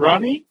Dank,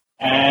 Ronnie,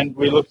 and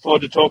we look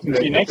forward to talking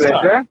to you next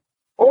time.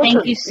 Awesome.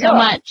 Thank you so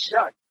much.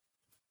 Yeah.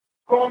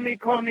 Call me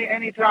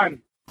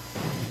anytime.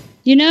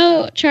 You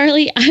know,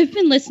 Charlie, I've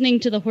been listening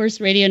to the Horse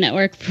Radio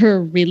Network for a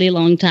really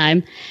long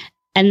time,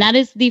 and that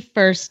is the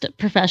first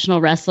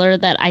professional wrestler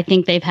that I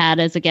think they've had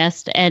as a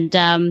guest, and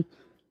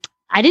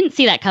I didn't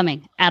see that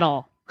coming at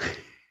all.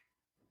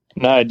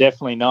 No,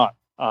 definitely not.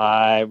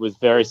 I was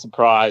very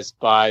surprised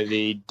by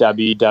the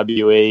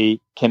WWE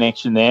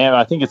connection there.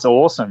 I think it's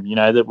awesome,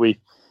 that we've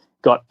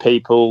got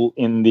people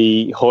in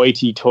the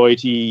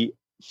hoity-toity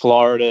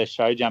Florida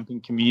show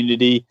jumping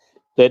community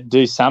that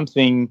do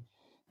something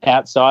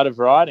outside of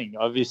riding.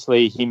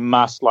 Obviously, he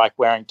must like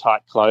wearing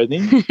tight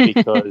clothing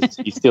because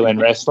he's still in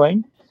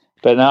wrestling.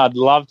 But no, I'd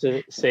love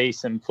to see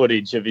some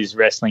footage of his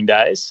wrestling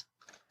days.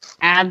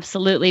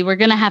 Absolutely. We're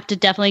going to have to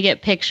definitely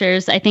get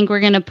pictures. I think we're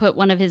going to put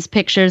one of his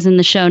pictures in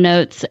the show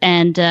notes.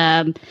 And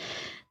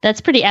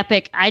that's pretty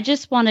epic. I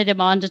just wanted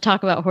him on to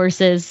talk about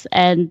horses,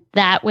 and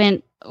that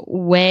went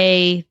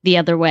way the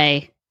other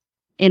way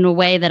in a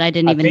way that I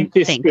didn't even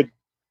think.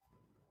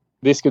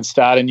 This could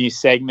start a new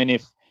segment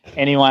if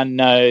anyone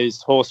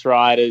knows horse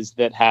riders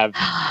that have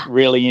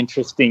really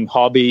interesting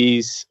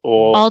hobbies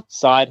or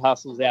side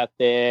hustles out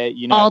there.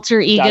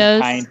 Alter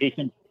egos.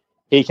 Payne,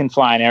 he can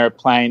fly an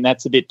aeroplane.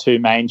 That's a bit too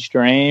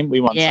mainstream. We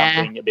want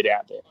something a bit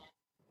out there.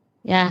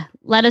 Yeah,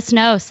 let us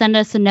know. Send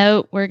us a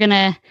note. We're going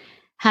to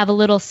have a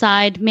little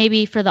side,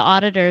 maybe for the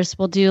auditors.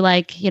 We'll do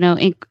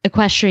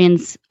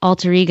Equestrians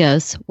alter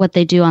egos, what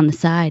they do on the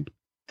side.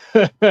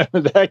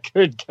 That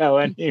could go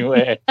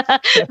anywhere.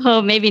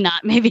 Oh, maybe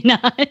not. Maybe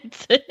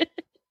not.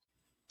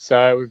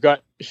 So we've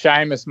got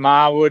Seamus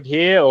Marwood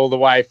here all the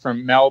way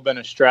from Melbourne,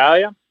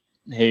 Australia.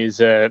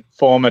 He's a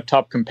former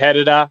top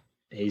competitor.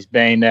 He's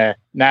been a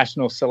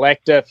national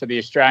selector for the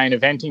Australian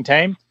eventing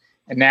team,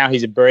 and now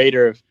he's a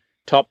breeder of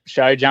top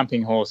show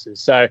jumping horses.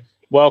 So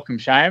welcome,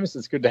 Seamus.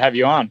 It's good to have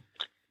you on.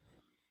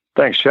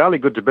 Thanks, Charlie.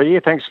 Good to be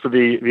here. Thanks for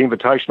the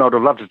invitation. I'd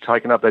have loved to have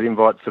taken up that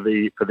invite for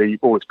the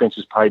all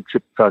expenses paid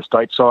trip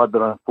stateside,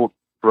 but I thought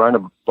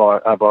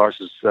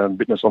coronavirus has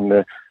bitten us on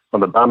the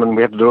bum, and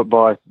we have to do it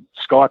by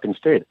Skype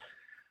instead.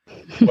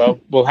 Well,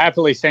 we'll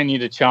happily send you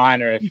to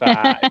China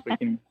if we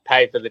can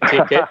pay for the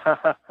ticket.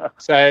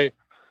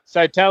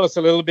 So tell us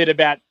a little bit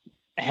about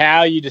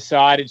how you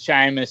decided,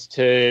 Seamus,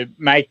 to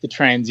make the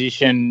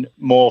transition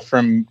more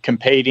from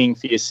competing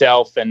for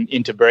yourself and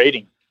into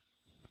breeding.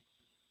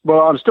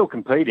 Well, I'm still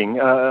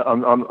competing.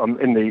 I'm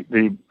in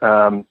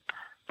the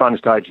fun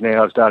stage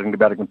now, starting to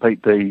be able to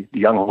compete the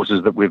young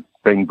horses that we've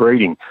been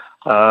breeding,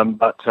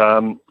 but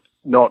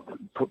not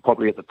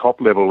probably at the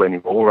top level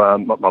anymore.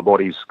 My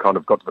body's kind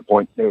of got to the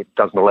point it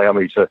doesn't allow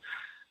me to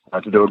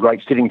do a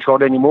great sitting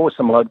trot anymore.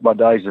 Some of my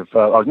days of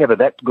I was never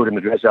that good in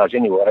the dressage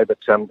anyway, but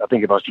I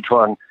think if I was to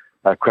try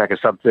and crack a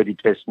sub-30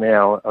 test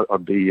now,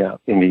 I'd be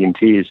in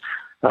tears.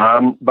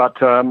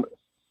 But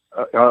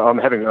I'm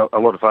having a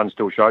lot of fun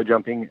still show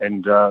jumping,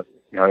 and as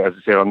I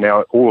said, I'm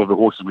now all of the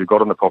horses we've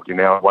got on the property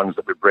now are ones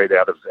that we've bred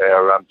out of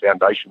our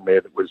foundation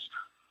mare that was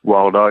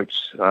Wild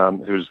Oats,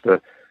 who's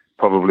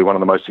probably one of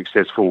the most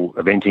successful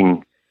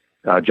eventing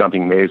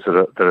jumping mares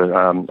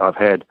that I've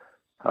had.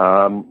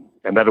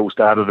 And that all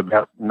started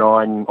about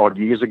 9 odd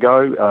years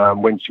ago,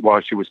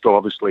 while she was still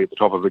obviously at the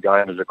top of the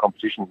game as a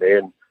competition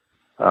there.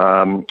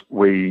 And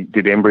we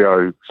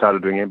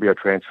started doing embryo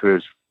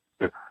transfers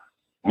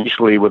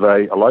initially with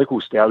a local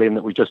stallion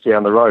that was just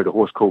down the road, a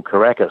horse called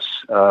Caracas,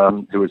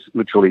 who was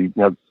literally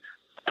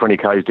 20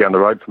 k's down the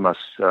road from us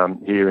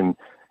here in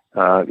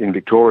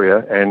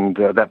Victoria. And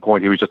at that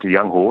point, he was just a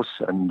young horse,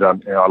 and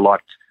I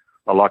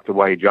liked the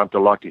way he jumped. I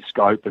liked his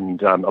scope,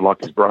 and I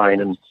liked his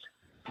brain.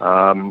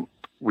 And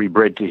we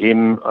bred to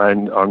him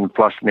on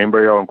flushed an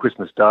embryo on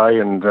Christmas Day,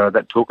 and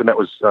that took, and that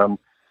was the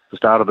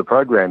start of the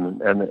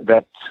program. And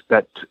that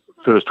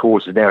first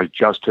horse is now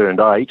just turned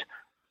 8.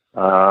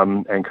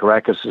 And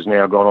Caracas has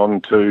now gone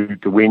on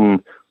to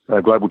win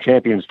a Global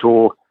Champions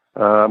Tour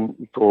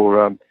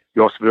for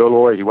Jos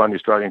Verlooy. He won the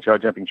Australian Show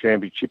Jumping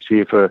Championships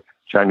here for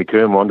Jamie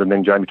Kermond, and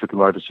then Jamie took him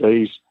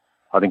overseas.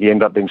 I think he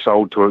ended up being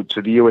sold to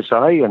the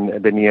USA,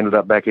 and then he ended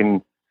up back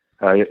in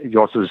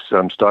Jos's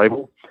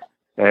stable.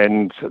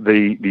 And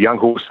the young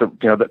horse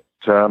that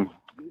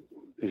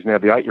is now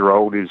the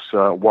 8-year-old is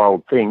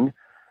Wild Thing,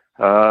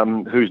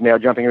 who's now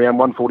jumping around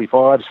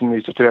 145s, and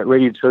he's just about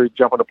ready to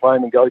jump on a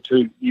plane and go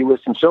to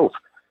US himself.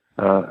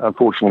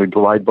 Unfortunately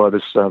delayed by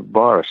this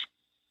virus.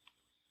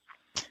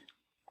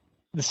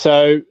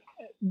 So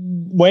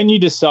when you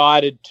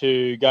decided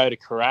to go to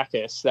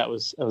Caracas, that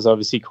was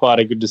obviously quite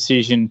a good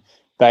decision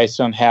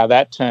based on how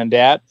that turned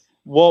out.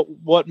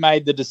 What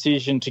made the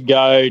decision to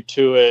go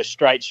to a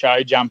straight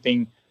show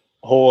jumping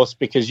horse?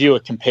 Because you were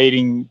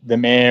competing the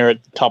mare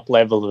at the top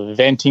level of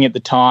eventing at the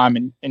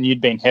time, and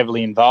you'd been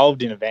heavily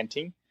involved in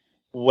eventing.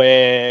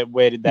 Where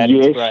did that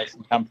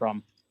inspiration come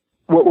from?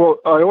 Well,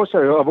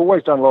 I've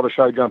always done a lot of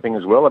show jumping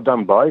as well. I've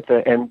done both,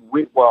 and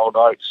with Wild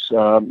Oats,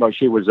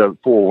 she was a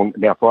 4,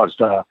 now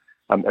 5-star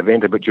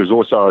eventer, but she was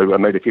also a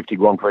 1.50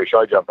 Grand Prix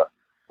show jumper.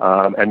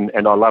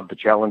 And I loved the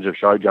challenge of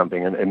show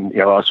jumping,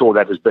 and I saw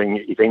that as being,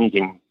 if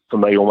anything, for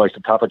me, almost a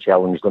tougher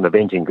challenge than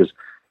eventing, because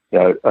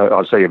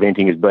I see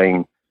eventing as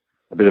being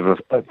bit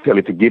of a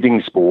fairly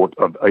forgiving sport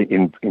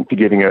in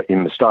forgiving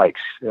in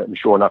mistakes.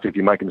 Sure enough, if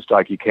you make a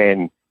mistake, it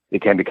can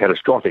be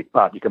catastrophic,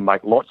 but you can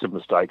make lots of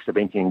mistakes,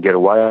 eventually and get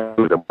away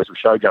with them. Whereas with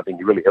show jumping,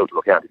 you're really held to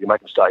account. If you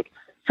make a mistake,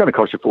 it's going to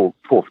cost you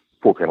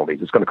four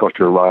penalties. It's going to cost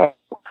you a row.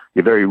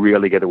 You very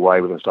rarely get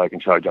away with a mistake in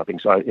show jumping.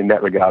 So in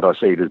that regard, I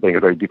see it as being a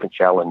very different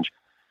challenge.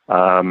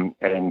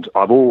 And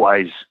I've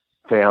always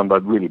found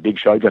that really big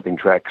show jumping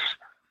tracks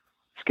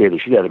scare the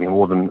shit out of me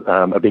more than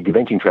a big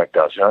eventing track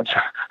does.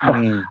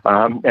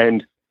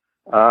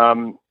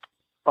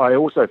 I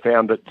also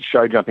found that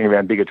show jumping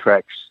around bigger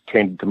tracks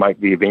tended to make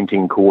the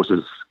eventing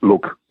courses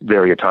look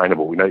very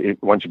attainable.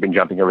 Once you've been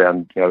jumping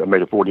around, a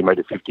metre 40,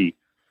 metre 50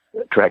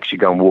 tracks, you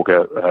go and walk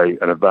an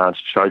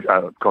advanced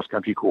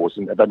cross-country course,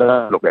 and they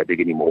don't look that big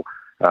anymore.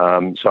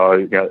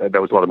 So that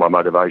was a lot of my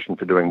motivation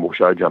for doing more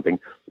show jumping.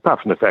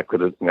 Apart from the fact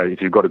that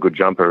if you've got a good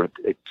jumper,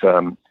 it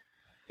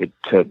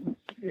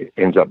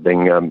ends up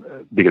being a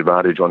big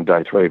advantage on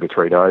day 3 of a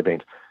 3-day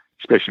event,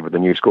 especially with the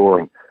new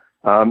scoring.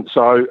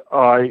 So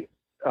I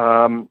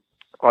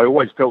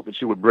always felt that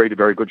she would breed a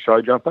very good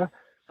show jumper.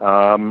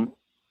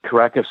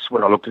 Caracas,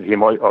 when I looked at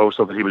him, I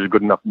also thought he was a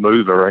good enough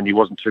mover, and he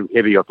wasn't too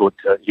heavy. I thought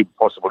he'd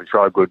possibly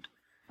throw a good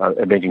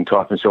eventing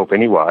type himself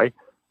anyway.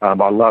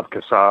 I love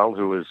Casale,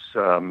 who was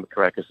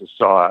Caracas'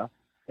 sire,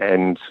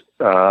 and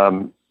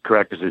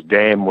Caracas'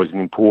 dam was an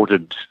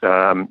imported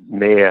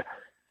mare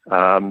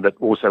that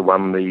also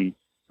won the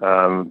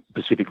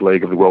Pacific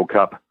League of the World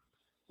Cup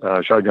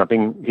show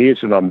jumping here.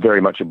 So I'm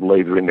very much a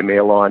believer in the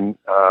mare line.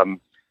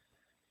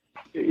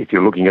 If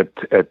you're looking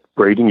at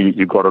breeding,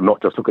 you've got to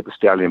not just look at the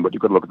stallion, but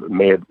you've got to look at the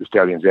mare that the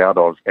stallion's out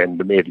of, and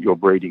the mare that you're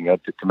breeding.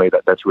 To me,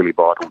 that's really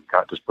vital. You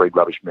can't just breed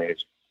rubbish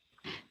mares.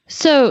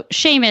 So,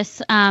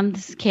 Seamus,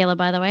 this is Kayla,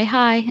 by the way.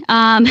 Hi.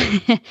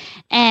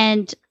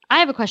 And I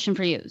have a question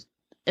for you.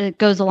 It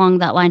goes along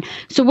that line.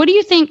 So what do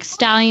you think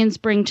stallions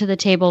bring to the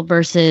table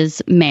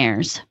versus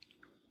mares?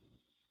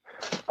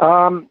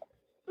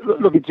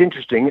 Look, it's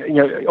interesting.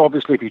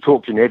 Obviously, if you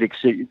talk genetics,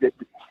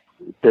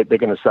 they're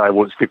going to say,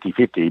 well, it's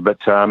 50-50,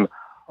 but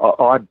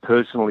I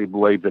personally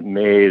believe that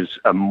mares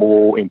are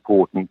more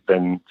important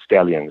than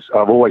stallions.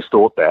 I've always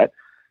thought that.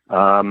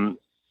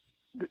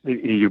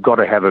 You've got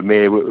to have a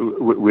mare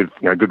with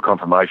good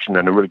conformation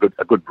and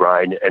a good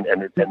brain and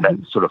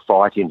that sort of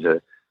fight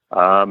into.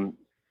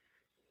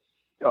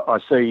 I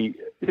see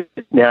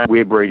now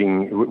we've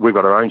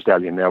got our own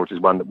stallion now, which is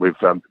one that we've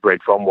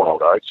bred from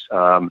Wild Oats,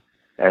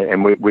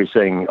 and we're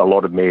seeing a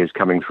lot of mares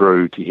coming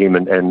through to him,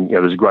 and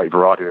there's a great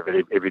variety of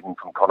it, everything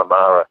from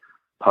Connemara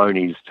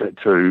ponies to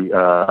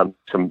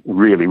some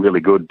really, really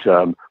good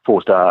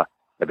 4-star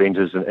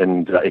eventers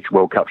and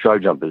ex-World Cup show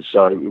jumpers.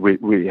 So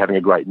we're having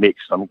a great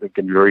mix. I'm going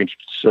to be very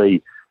interested to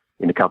see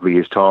in a couple of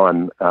years'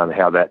 time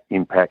how that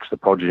impacts the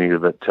progeny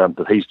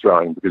that he's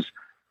throwing, because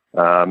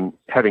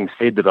having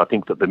said that, I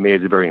think that the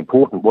mares are very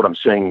important. What I'm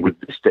seeing with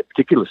this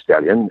particular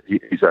stallion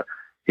is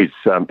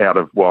out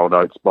of Wild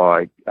Oats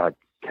by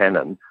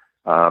Cannon.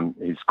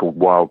 He's called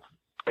Wild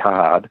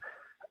Card.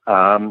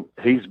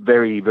 He's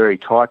very, very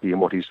typey in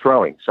what he's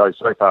throwing. So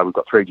far we've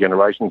got 3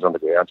 generations on the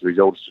ground, so his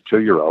oldest are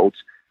 2-year-olds,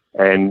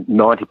 and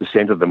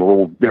 90% of them are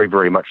all very,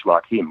 very much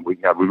like him. We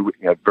have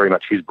very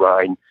much his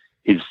brain,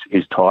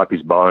 his type,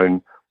 his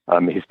bone,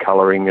 his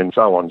colouring, and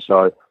so on.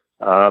 So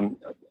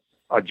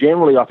I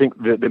think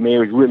the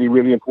mare is really,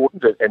 really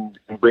important and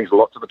brings a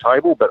lot to the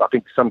table, but I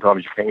think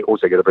sometimes you can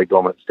also get a very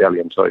dominant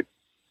stallion too.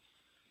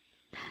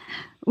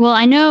 Well,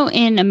 I know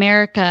in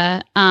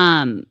America,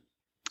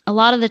 a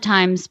lot of the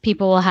times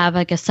people will have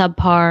like a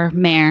subpar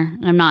mare,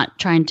 and I'm not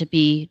trying to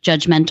be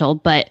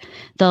judgmental, but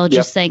they'll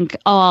just think,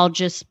 I'll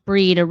just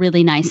breed a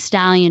really nice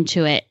stallion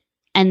to it,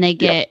 and they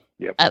get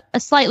a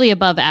slightly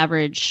above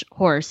average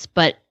horse,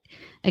 but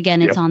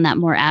again, it's on that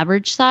more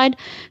average side.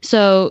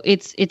 So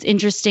it's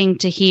interesting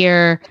to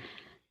hear,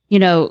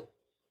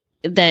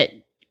 that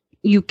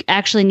you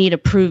actually need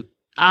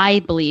I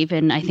believe,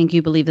 and I think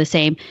you believe the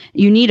same,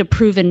 you need a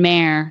proven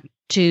mare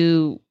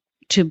to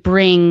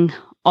bring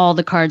all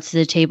the cards to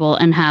the table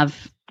and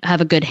have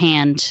a good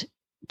hand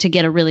to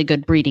get a really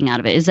good breeding out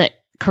of it. Is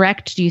that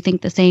correct? Do you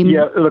think the same?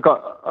 Yeah, look,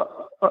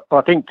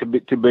 I think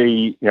to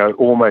be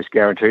almost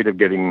guaranteed of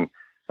getting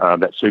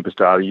that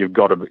superstar, you've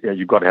got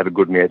to have a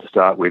good mare to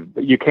start with.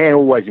 But you can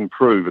always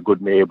improve a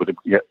good mare with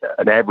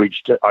an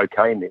average to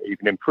okay mare. You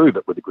can improve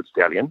it with a good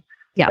stallion.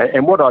 Yeah.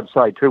 And what I'd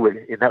say too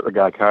in that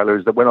regard, Kayla,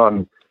 is that when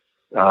I'm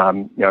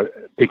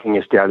picking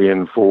a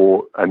stallion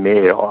for a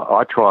mare,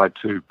 I try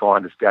to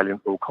find a stallion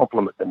that will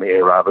complement the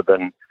mare rather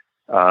than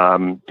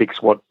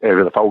fix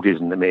whatever the fault is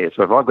in the mare.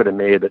 So if I've got a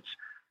mare that's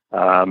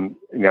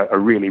a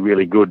really,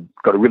 really good,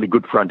 got a really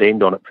good front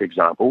end on it, for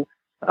example,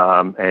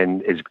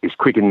 and is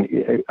quick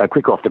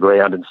off the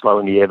ground and slow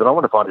in the air, then I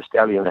want to find a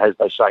stallion that has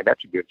those same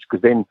attributes,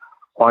 because then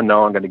I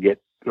know I'm going to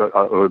get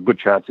a good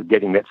chance of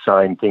getting that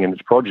same thing in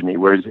its progeny.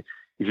 Whereas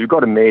if you've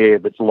got a mare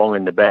that's long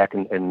in the back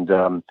and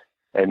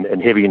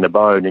heavy in the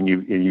bone, and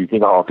you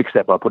think, I'll fix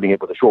that by putting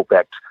it with a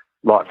short-backed,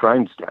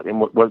 light-framed stallion,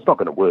 well, it's not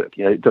going to work.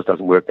 It just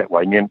doesn't work that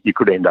way. And you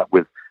could end up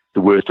with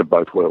the worst of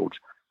both worlds.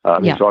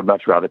 So I'd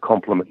much rather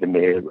compliment the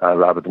mare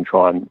rather than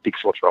try and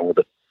fix what's wrong with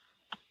it.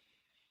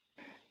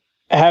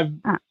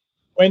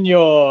 When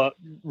you're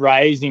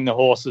raising the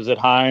horses at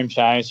home,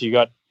 Seamus, you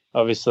got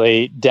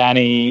obviously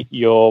Danny,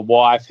 your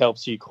wife,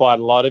 helps you quite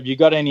a lot. Have you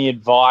got any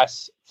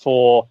advice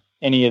for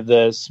any of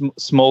the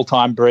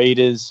small-time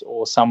breeders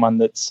or someone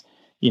that's,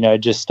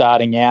 just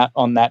starting out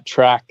on that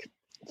track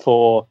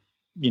for,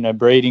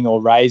 breeding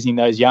or raising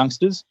those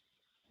youngsters?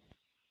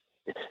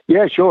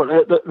 Yeah,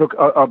 sure. Look,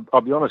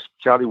 I'll be honest,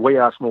 Charlie, we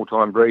are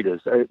small-time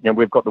breeders.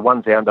 We've got the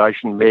One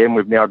Foundation there, and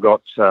we've now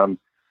got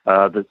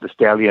the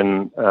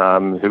stallion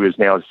who is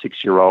now a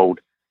 6-year-old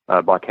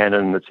by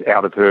Cannon that's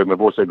out of her. And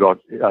we've also got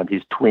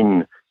his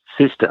twin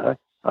sister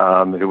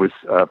who was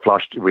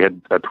flushed. We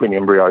had twin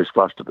embryos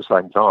flushed at the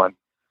same time.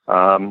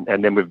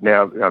 And then we've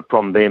now,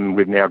 from them,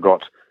 we've now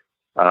got,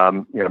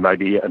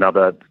 maybe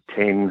another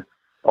 10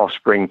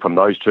 offspring from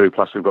those two,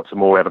 plus we've got some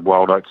more out of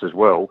Wild Oats as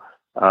well.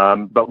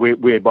 But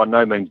we're by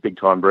no means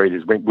big-time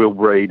breeders. We'll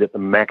breed at the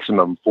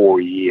maximum 4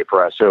 a year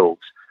for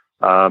ourselves.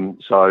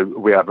 So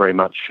we are very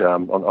much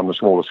on the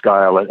smaller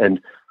scale.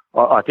 And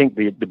I think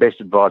the best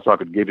advice I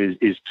could give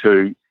is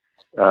to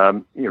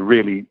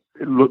really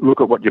look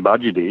at what your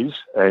budget is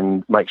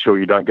and make sure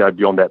you don't go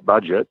beyond that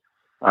budget.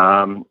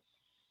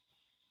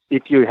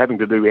 If you're having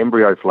to do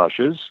embryo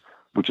flushes,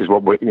 which is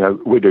what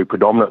we do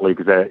predominantly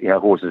because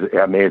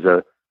our mares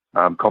are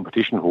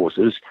competition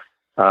horses,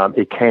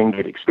 it can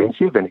get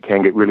expensive and it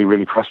can get really,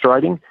 really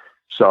frustrating.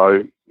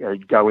 So you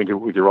go into it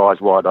with your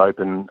eyes wide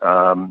open.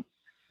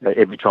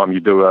 Every time you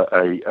do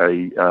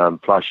a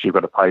flush, you've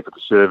got to pay for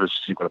the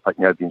service. You've got to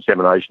pay the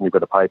insemination. You've got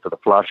to pay for the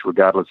flush,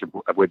 regardless of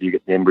whether you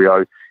get an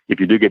embryo. If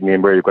you do get an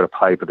embryo, you've got to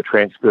pay for the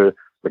transfer,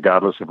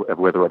 regardless of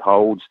whether it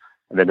holds.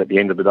 And then at the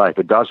end of the day, if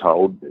it does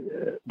hold,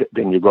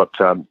 then you've got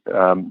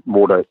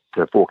more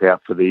to fork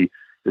out for the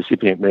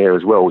recipient there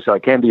as well. So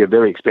it can be a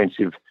very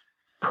expensive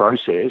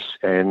process,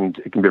 and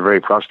it can be very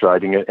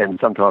frustrating. And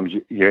sometimes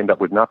you end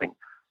up with nothing.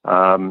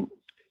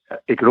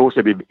 It could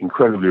also be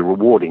incredibly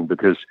rewarding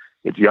because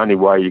it's the only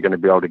way you're going to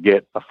be able to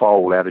get a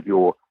foal out of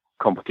your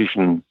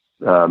competition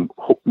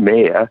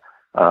mare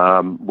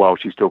while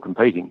she's still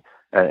competing.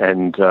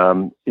 And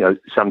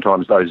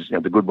sometimes those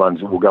the good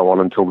ones will go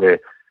on until they're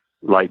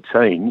late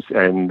teens,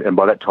 and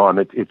by that time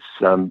it's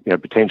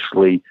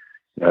potentially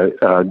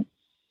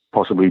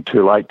possibly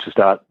too late to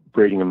start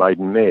breeding a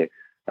maiden mare.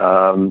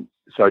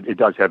 So it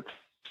does have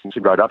some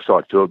great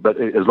upsides to it, but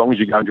as long as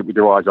you go into it with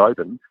your eyes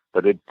open,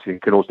 but it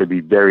can also be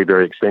very,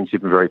 very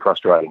expensive and very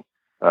frustrating.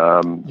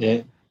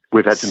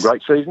 We've had some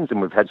great seasons,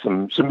 and we've had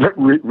some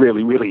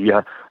really, really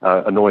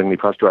annoyingly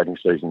frustrating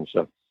seasons.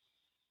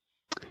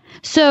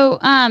 So,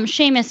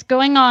 Seamus,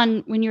 going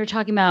on when you were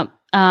talking about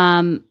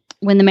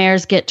when the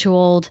mares get too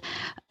old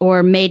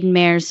or maiden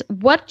mares,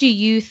 what do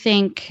you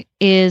think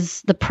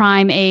is the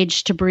prime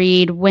age to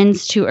breed?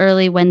 When's too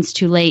early? When's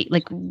too late?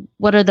 Like,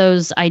 what are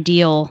those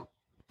ideal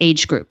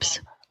age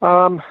groups?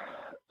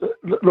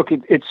 Look,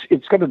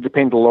 it's going to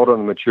depend a lot on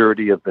the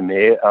maturity of the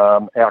mare.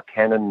 Our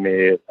Cannon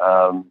mare,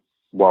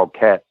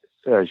 Wildcat,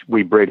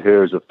 we bred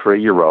her as a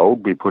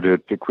 3-year-old. We put her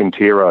to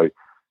Quintero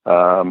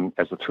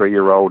as a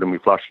 3-year-old, and we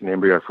flushed an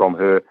embryo from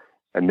her.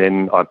 And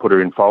then I put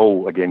her in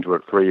foal again to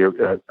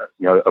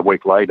a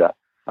week later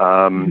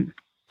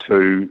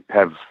to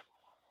have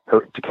her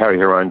to carry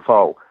her own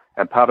foal.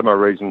 And part of my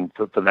reason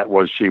for that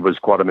was she was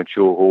quite a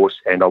mature horse,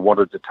 and I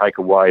wanted to take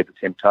away the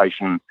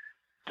temptation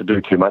to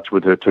do too much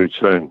with her too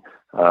soon.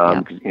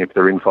 Because if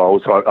they're in foal,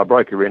 so I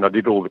broke her in. I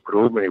did all the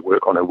preliminary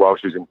work on her while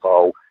she was in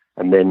foal,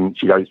 and then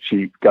she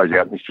goes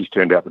out and she's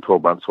turned out for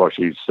 12 months while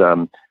she's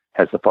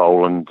has the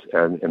foal and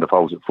the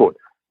foal's at foot.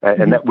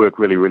 And that worked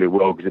really, really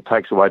well because it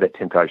takes away that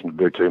temptation to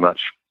do too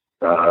much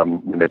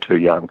when they're too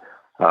young.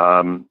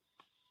 At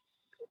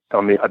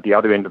the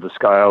other end of the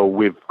scale,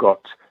 we've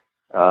got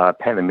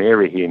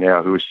Panamera here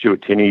now, who is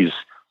Stuart Tinney's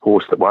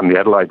horse that won the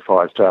Adelaide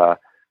 5-star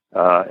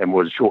and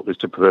was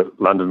shortlisted for the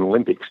London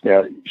Olympics.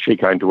 Now, she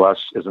came to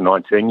us as a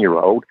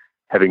 19-year-old,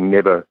 having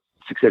never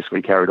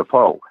successfully carried a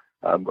foal.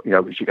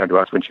 She came to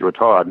us when she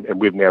retired, and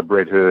we've now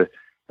bred her.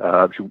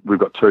 We've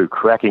got 2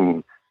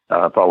 cracking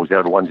foals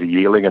out. One's a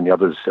yearling and the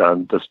other's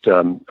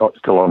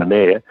still on the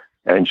mare,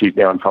 and she's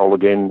now in foal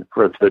again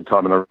for a 3rd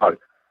time in a row,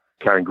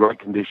 carrying great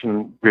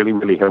condition, really,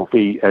 really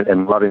healthy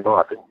and loving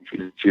life.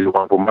 And she's a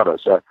wonderful mother.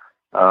 So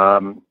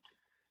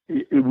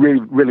it really,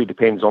 really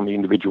depends on the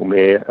individual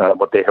mare,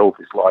 what their health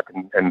is like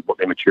and what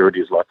their maturity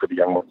is like for the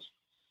young ones.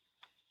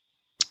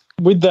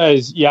 With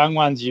those young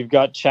ones you've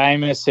got,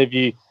 Seamus, have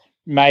you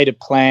made a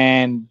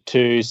plan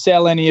to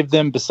sell any of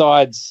them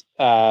besides,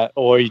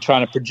 or are you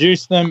trying to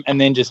produce them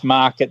and then just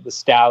market the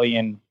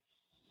stallion?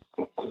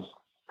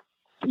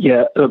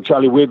 Yeah,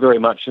 Charlie, we're very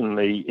much in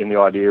the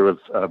idea of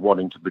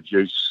wanting to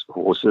produce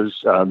horses.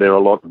 There are a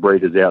lot of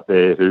breeders out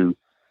there who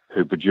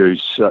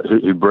produce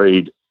who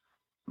breed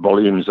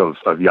volumes of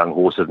young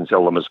horses and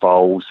sell them as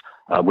foals.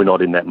 We're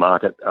not in that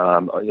market.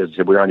 As I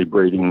said, we're only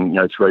breeding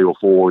 3 or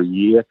 4 a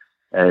year.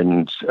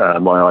 And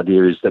my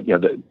idea is that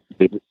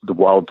the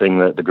wild thing,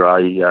 the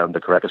grey,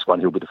 the Caracas one,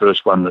 he'll be the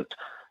first one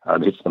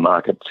hits the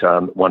market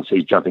once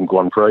he's jumping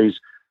Grand Prix.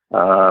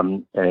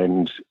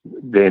 And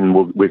then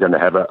we're going to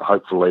have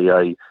hopefully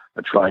a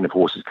train of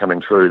horses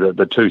coming through.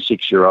 The 2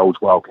 6-year-olds,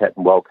 Wildcat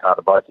and Wildcard,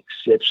 are both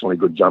exceptionally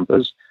good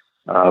jumpers.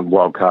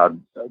 Wildcard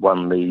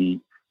won the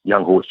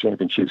Young Horse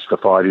Championships for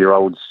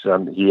 5-year-olds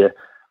here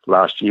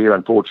last year.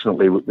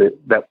 Unfortunately,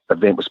 that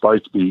event was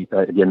supposed to be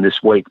again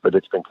this week, but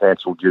it's been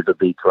cancelled due to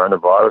the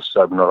coronavirus,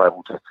 so we're not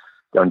able to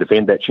go and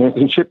defend that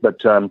championship.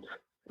 But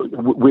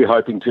we're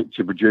hoping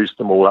to produce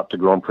them all up to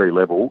Grand Prix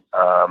level,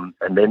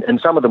 and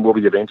some of them will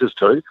be eventers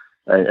too,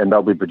 and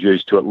they'll be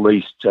produced to at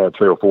least 3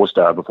 or 4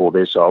 star before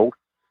they're sold.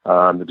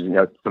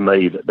 Because, for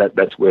me,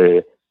 that's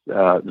where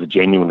the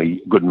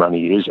genuinely good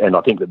money is, and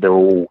I think that they're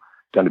all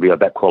going to be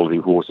that quality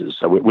horses.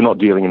 So we're not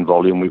dealing in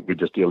volume; we're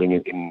just dealing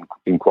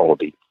in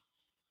quality.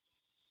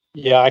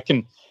 Yeah, I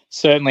can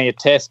certainly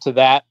attest to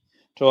that.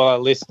 To all our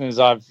listeners,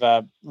 I've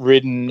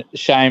ridden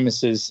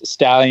Seamus's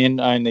stallion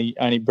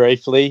only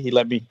briefly. He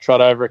let me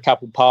trot over a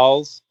couple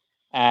poles,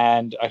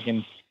 and I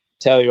can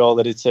tell you all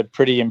that it's a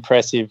pretty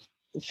impressive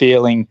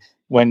feeling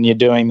when you're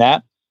doing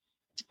that.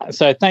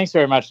 So thanks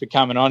very much for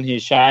coming on here,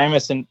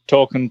 Seamus, and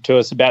talking to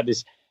us about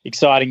this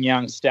exciting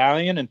young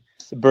stallion and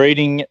the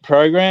breeding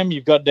program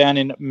you've got down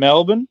in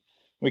Melbourne.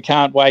 We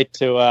can't wait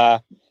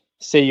to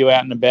see you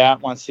out and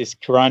about once this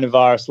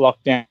coronavirus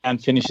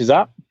lockdown finishes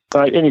up.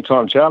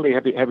 Anytime, Charlie.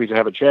 Happy to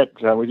have a chat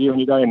with you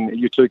any day, and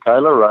you too,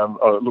 Kayla.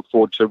 I look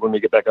forward to when we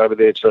get back over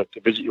there to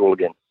visit you all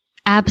again.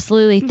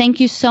 Absolutely. Thank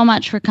you so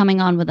much for coming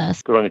on with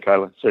us. Good on you,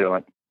 Kayla. See you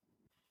later.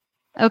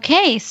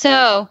 Okay,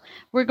 so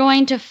we're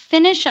going to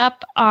finish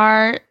up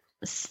our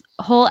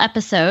whole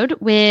episode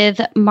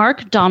with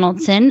Mark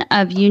Donaldson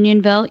of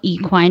Unionville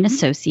Equine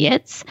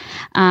Associates,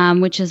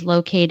 which is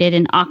located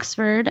in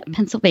Oxford,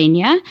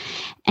 Pennsylvania.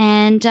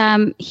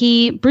 And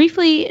he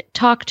briefly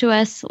talked to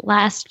us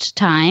last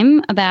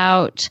time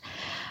about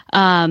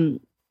the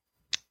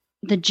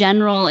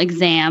general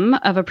exam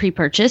of a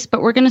pre-purchase,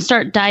 but we're going to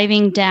start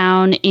diving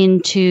down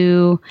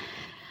into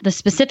the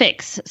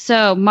specifics.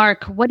 So,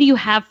 Mark, what do you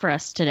have for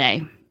us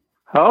today?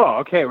 Oh,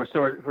 okay.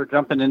 We're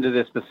jumping into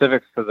the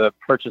specifics for the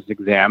purchase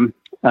exam.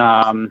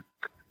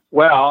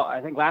 Well, I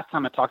think last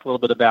time I talked a little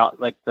bit about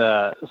like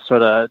the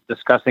sort of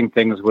discussing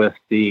things with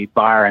the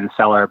buyer and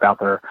seller about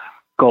their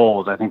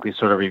goals. I think we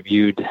sort of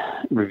reviewed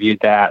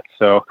that.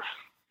 So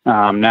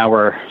now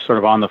we're sort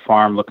of on the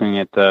farm looking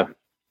at the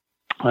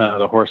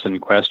horse in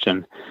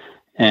question.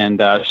 And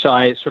shall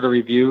I sort of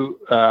review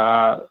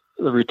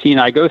the routine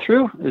I go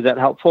through? Is that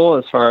helpful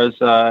as far as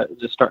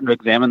just starting to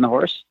examine the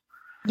horse?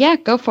 Yeah,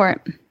 go for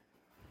it.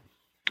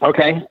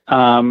 Okay.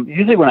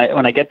 Usually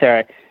when I get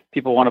there,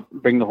 people want to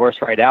bring the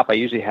horse right out. I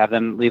usually have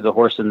them leave the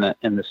horse in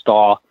the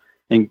stall,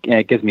 and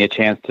it gives me a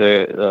chance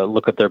to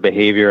look at their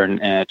behavior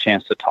and a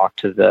chance to talk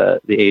to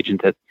the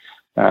agent,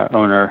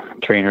 owner,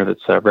 trainer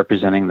that's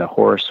representing the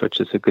horse, which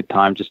is a good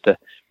time just to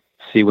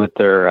see what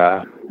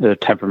their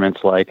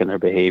temperament's like and their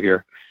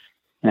behavior.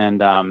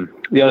 And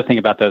the other thing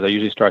about those, I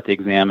usually start the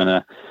exam in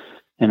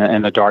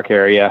a dark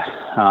area,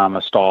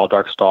 a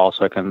dark stall,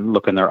 so I can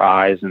look in their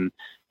eyes, and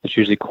it's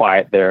usually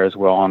quiet there as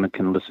well, and I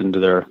can listen to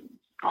their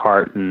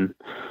heart and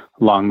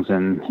lungs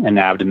and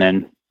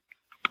abdomen,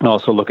 and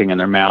also looking in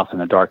their mouth in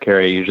a dark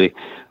area, usually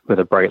with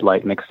a bright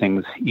light makes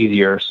things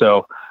easier.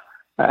 So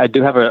I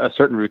do have a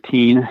certain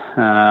routine,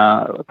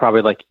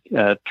 probably like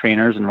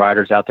trainers and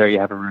riders out there, you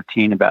have a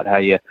routine about how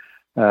you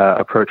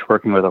approach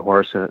working with a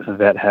horse. A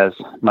vet has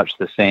much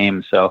the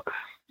same. So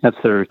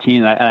that's the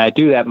routine. And I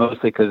do that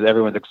mostly because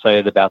everyone's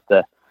excited about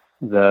the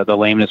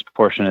lameness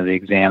portion of the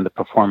exam, the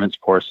performance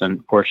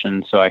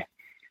portion. So I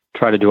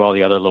try to do all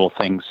the other little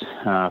things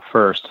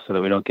first so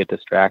that we don't get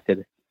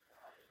distracted.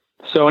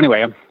 So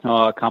anyway,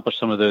 I'll accomplish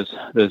some of those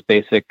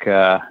basic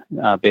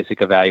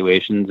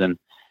evaluations, and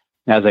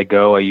as I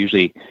go, I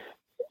usually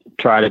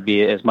try to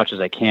be as much as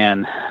I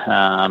can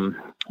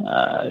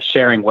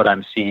sharing what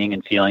I'm seeing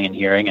and feeling and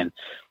hearing, and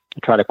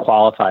try to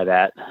qualify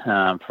that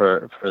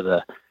for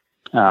the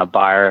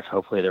buyer if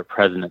hopefully they're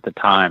present at the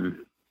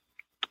time.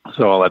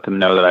 So I'll let them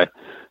know that I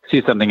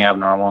see something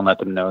abnormal and let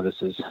them know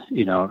this is,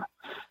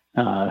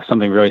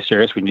 something really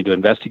serious we need to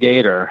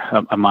investigate, or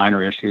a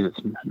minor issue that's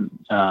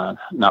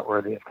not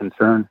worthy of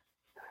concern.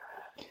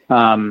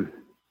 And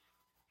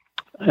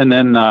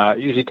then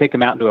usually take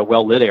them out into a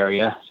well-lit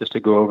area just to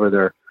go over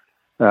their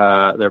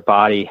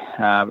body,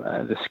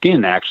 the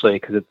skin actually,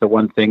 because it's the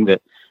one thing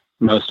that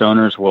most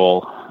owners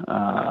will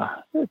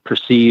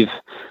perceive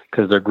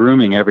because they're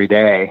grooming every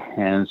day.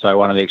 And so I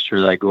want to make sure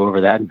that I go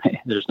over that.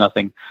 There's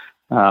nothing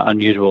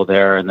unusual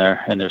there in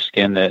their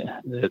skin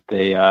that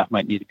they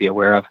might need to be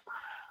aware of.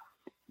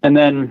 And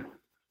then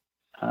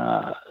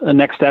the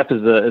next step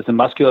is the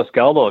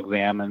musculoskeletal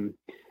exam. And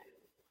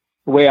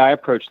the way I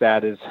approach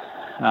that is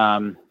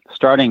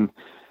starting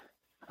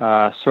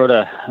sort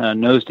of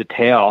nose to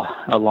tail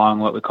along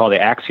what we call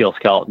the axial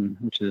skeleton,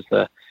 which is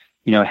the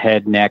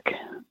head, neck,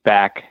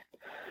 back,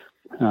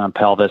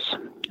 pelvis.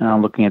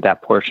 Looking at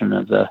that portion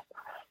of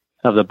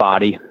the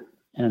body,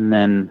 and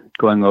then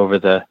going over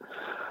the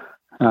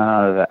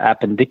the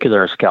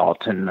appendicular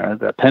skeleton, or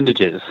the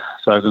appendages.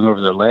 So I was going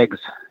over their legs,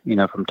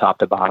 from top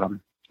to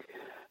bottom.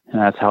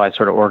 And that's how I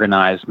sort of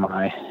organize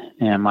my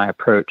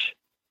approach.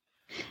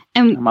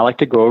 And I like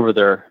to go over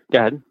their, go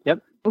ahead.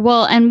 Yep.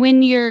 Well, and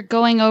when you're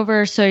going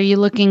over, so are you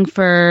looking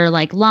for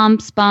like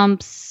lumps,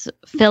 bumps,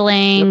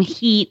 filling,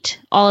 heat,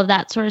 all of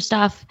that sort of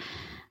stuff?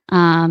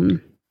 Are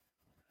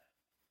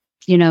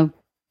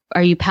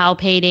you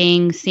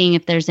palpating, seeing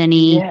if there's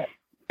any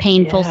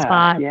painful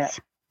spots?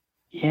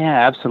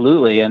 Yeah,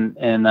 absolutely. And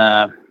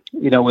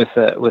with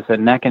the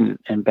neck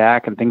and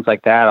back and things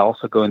like that,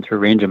 also going through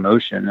range of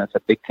motion. That's a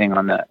big thing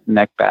on the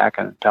neck, back,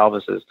 and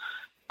pelvis is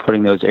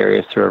putting those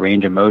areas through a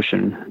range of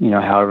motion.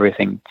 How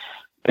everything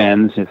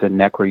bends. If the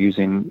neck, we're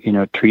using,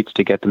 treats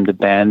to get them to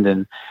bend,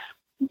 and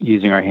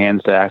using our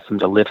hands to ask them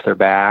to lift their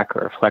back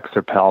or flex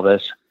their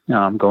pelvis.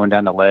 Going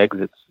down the legs,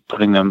 it's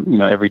putting them,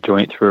 every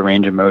joint through a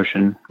range of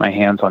motion. My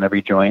hands on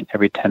every joint,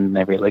 every tendon,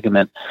 every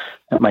ligament.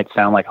 That might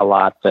sound like a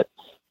lot, but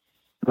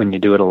when you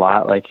do it a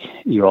lot, like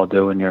you all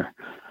do when you're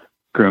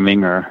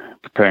grooming or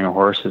preparing a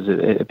horse,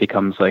 it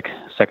becomes like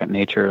second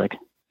nature, like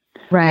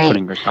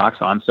putting your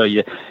socks on. So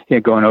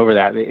going over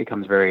that, it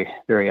becomes very,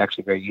 very,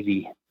 actually very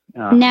easy.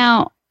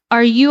 Now,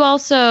 are you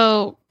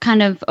also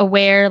kind of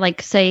aware,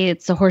 like say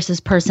it's a horse's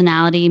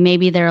personality,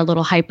 maybe they're a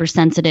little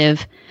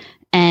hypersensitive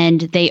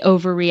and they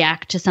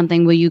overreact to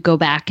something? Will you go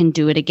back and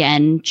do it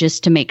again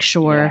just to make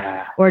sure,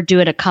 or do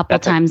it a couple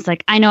times?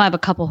 Like I know I have a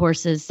couple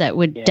horses that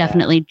would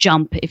definitely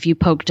jump if you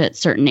poked at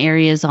certain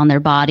areas on their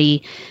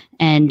body.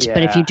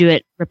 But if you do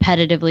it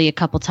repetitively a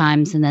couple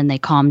times and then they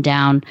calm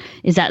down,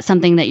 is that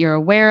something that you're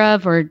aware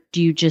of, or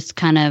do you just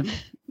kind of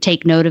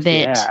take note of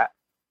it? Yeah,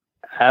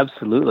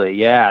 absolutely.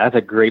 Yeah, that's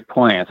a great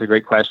point. That's a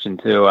great question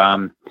too.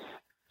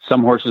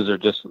 Some horses are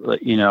just,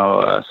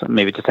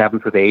 maybe it just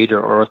happens with age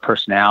or with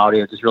personality.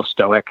 It's just real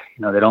stoic.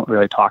 They don't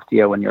really talk to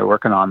you when you're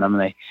working on them.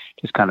 They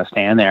just kind of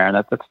stand there, and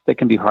that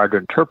can be hard to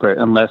interpret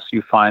unless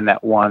you find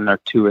that one or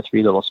two or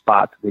three little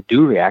spots that they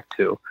do react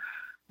to.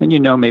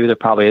 Then maybe there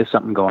probably is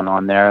something going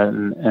on there,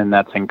 and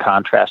that's in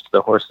contrast to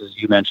the horses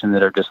you mentioned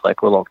that are just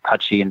like a little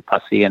touchy and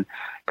fussy, and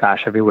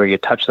gosh, everywhere you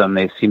touch them,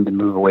 they seem to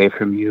move away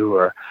from you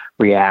or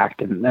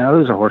react. And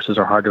those horses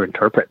are hard to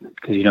interpret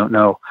because you don't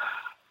know,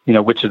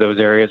 which of those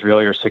areas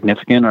really are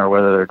significant, or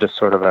whether they're just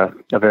sort of a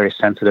very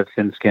sensitive,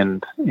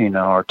 thin-skinned,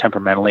 or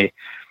temperamentally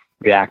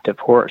reactive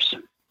horse.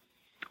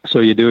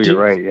 So you're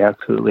right. You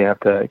absolutely have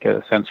to get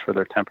a sense for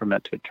their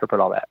temperament to interpret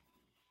all that.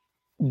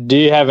 Do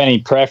you have any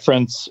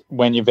preference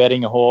when you're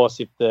vetting a horse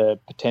if the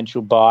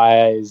potential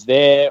buyer is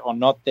there or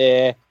not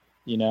there?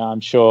 I'm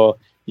sure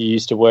you're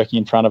used to working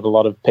in front of a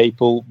lot of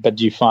people, but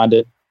do you find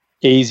it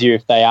easier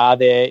if they are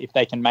there, if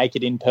they can make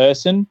it in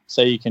person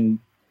so you can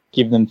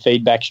give them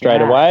feedback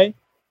straight away?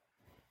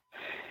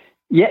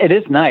 Yeah, it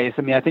is nice.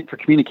 I mean, I think for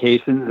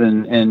communications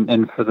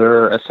and for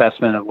their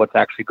assessment of what's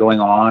actually going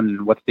on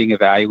and what's being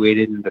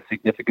evaluated and the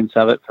significance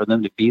of it, for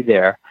them to be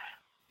there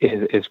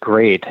is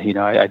great.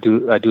 I do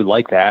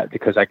like that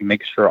because I can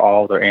make sure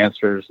all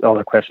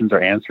their questions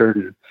are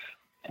answered,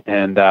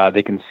 and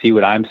they can see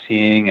what I'm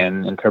seeing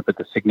and interpret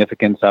the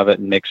significance of it,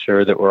 and make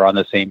sure that we're on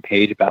the same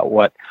page about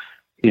what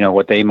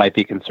they might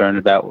be concerned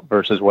about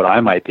versus what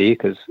I might be,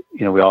 because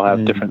we all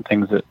have different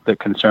things that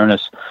concern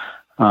us.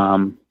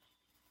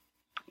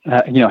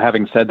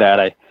 Having said that,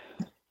 I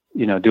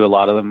do a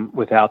lot of them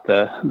without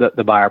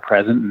the buyer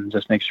present, and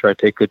just make sure I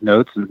take good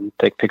notes and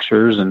take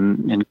pictures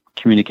and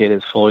communicate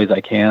as fully as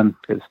I can,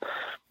 because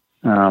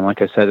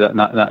like I said,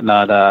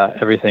 not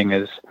everything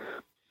is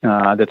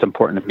that's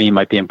important to me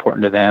might be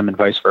important to them, and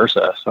vice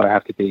versa. So I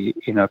have to be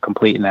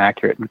complete and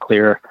accurate and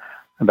clear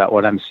about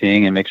what I'm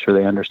seeing and make sure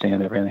they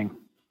understand everything.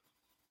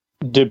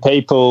 Do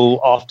people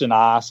often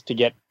ask to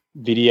get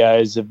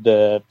videos of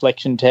the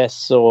flexion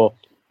tests or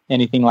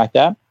anything like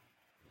that?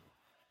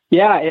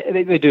 Yeah,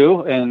 they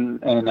do,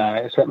 and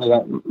I certainly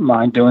don't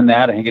mind doing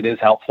that. I think it is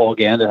helpful,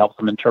 again, to help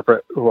them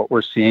interpret what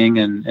we're seeing,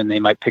 and they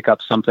might pick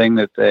up something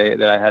that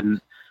I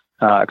hadn't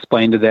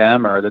explained to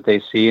them, or that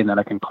they see, and then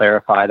I can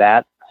clarify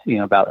that,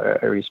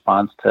 about a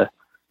response to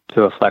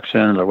a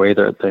flexion or the way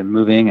they're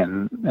moving.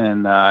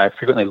 And I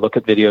frequently look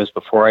at videos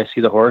before I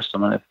see the horse.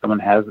 If someone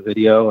has a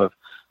video of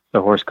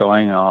the horse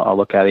going, I'll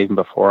look at it even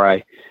before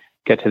I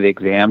get to the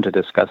exam to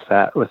discuss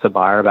that with the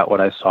buyer about what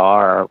I saw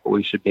or what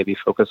we should maybe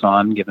focus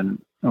on given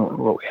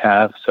what we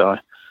have. So I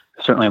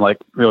certainly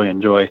really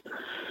enjoy,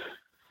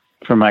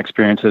 from my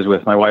experiences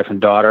with my wife and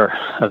daughter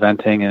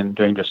eventing and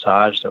doing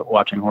dressage, that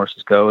watching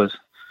horses go is,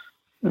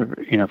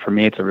 for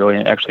me, it's a really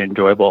actually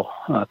enjoyable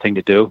thing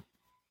to do.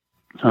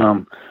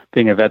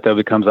 Being a vet, though,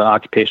 becomes an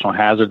occupational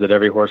hazard that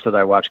every horse that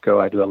I watch go,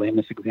 I do a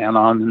lameness exam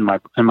on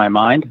in my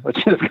mind,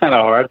 which is kind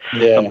of hard.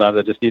 Yeah. Sometimes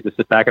I just need to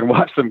sit back and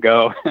watch them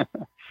go.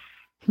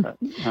 But,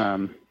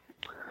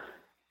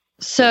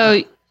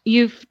 so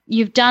you've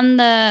done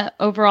the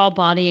overall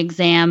body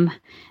exam,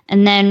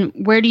 and then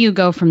where do you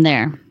go from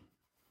there?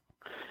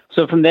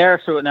 So from there,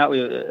 now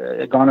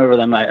we've gone over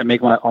them. I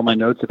make all my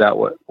notes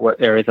about what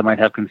areas I might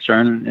have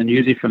concern, and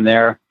usually from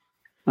there,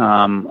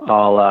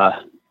 I'll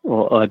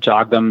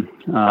jog them,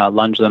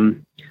 lunge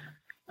them,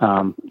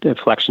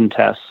 flexion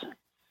tests,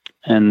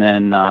 and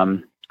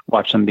then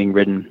watch them being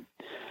ridden.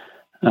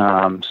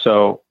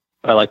 So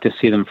I like to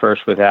see them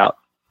first without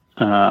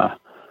a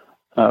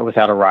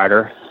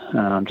rider,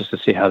 just to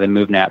see how they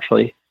move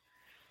naturally.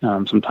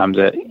 Sometimes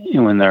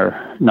when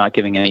they're not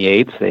giving any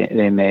aids,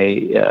 they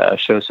may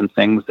show some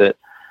things that,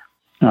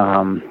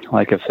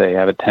 like if they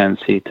have a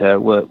tendency to,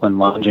 when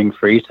lunging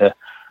free, to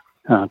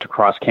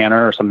cross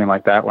canter or something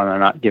like that, when they're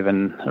not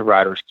given the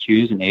rider's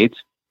cues and aids.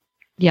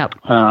 Yep.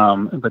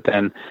 But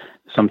then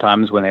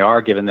sometimes when they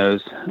are given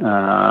those,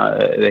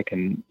 they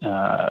can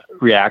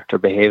react or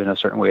behave in a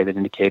certain way that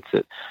indicates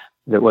that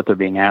what they're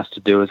being asked to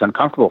do is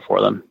uncomfortable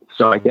for them.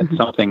 So I get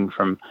something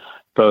from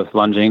both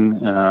lunging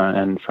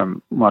and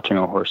from watching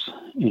a horse,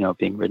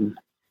 being ridden.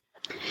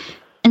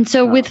 And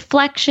so with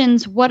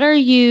flexions, what are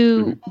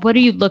you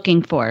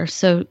looking for?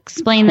 So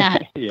explain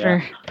that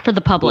for the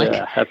public.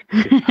 Yeah,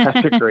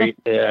 that's a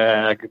great,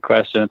 good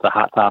question. It's a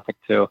hot topic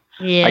too.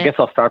 Yeah. I guess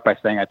I'll start by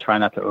saying I try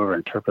not to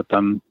overinterpret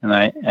them. And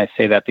I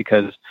say that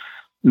because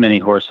many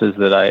horses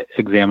that I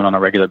examine on a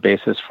regular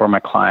basis for my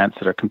clients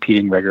that are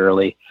competing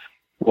regularly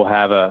will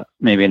have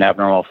maybe an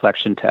abnormal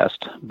flexion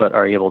test, but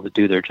are able to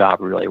do their job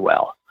really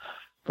well.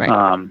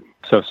 Right.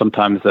 So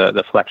sometimes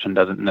the flexion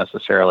doesn't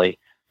necessarily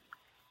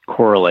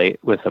correlate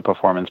with a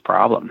performance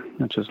problem,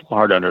 which is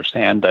hard to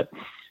understand, but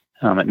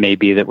it may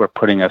be that we're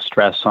putting a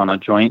stress on a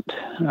joint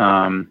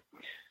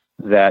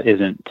that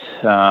isn't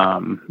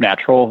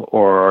natural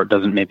or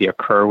doesn't maybe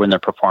occur when they're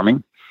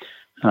performing.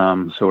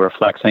 So we're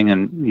flexing,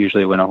 and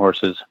usually when a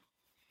horse is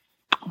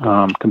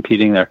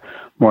competing, they're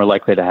more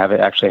likely to have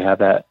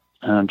that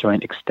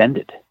joint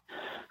extended.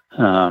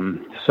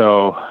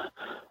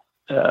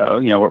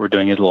 What we're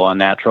doing is a little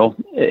unnatural.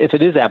 If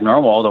it is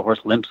abnormal, the horse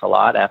limps a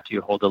lot after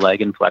you hold the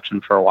leg in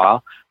flexion for a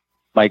while.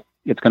 Like,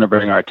 it's going to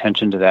bring our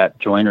attention to that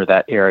joint or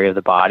that area of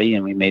the body,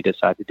 and we may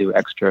decide to do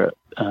extra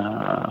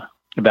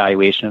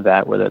evaluation of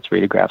that, whether it's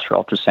radiographs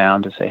or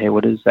ultrasound, to say, hey,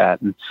 what is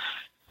that? And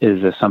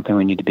is this something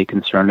we need to be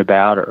concerned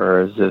about,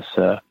 or is this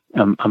a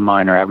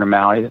minor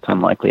abnormality that's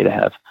unlikely to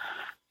have,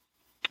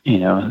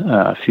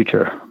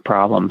 future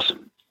problems?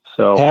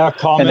 So, how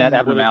common, and that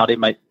abnormality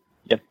might.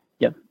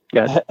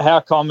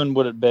 How common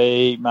would it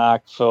be,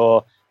 Mark,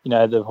 for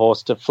the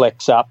horse to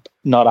flex up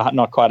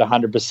not quite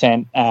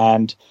 100%,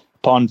 and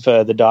upon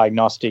further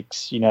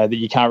diagnostics, that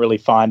you can't really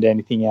find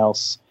anything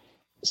else?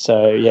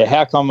 So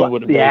how common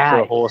would it be for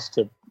a horse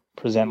to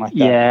present like that?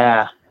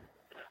 Yeah,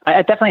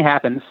 it definitely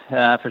happens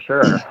for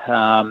sure.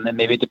 And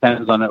maybe it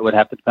would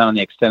have to depend on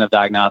the extent of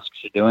diagnostics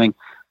you're doing.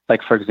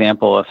 Like, for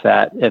example, if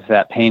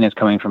that pain is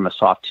coming from a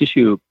soft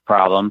tissue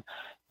problem,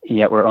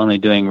 yet we're only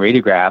doing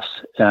radiographs,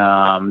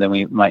 then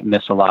we might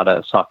miss a lot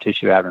of soft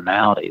tissue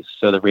abnormalities.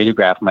 So the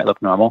radiograph might look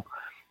normal,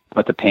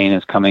 but the pain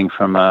is coming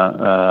from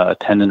a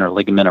tendon or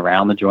ligament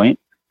around the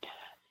joint.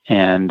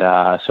 And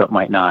so it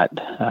may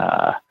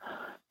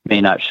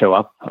not show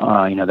up,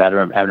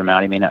 that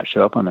abnormality may not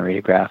show up on the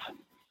radiograph.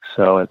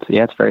 So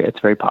it's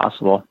very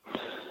possible.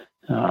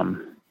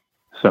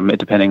 So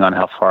depending on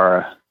how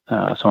far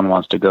someone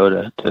wants to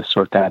go to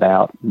sort that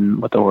out,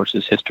 and what the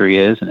horse's history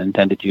is and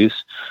intended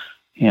use,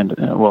 and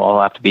will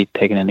all have to be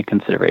taken into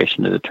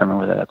consideration to determine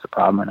whether that's a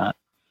problem or not.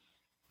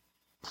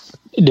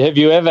 Have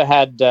you ever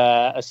had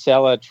a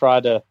seller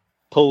try to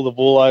pull the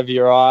wool over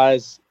your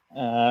eyes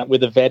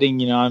with a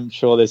vetting? I'm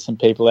sure there's some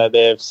people out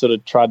there who've sort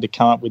of tried to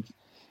come up with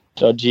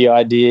dodgy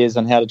ideas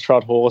on how to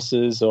trot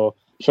horses, or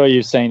I'm sure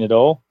you've seen it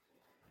all.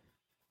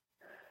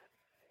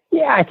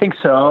 Yeah, I think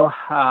so.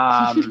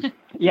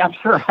 Yeah, I'm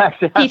sure.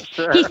 Actually,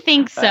 he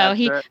thinks so.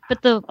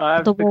 But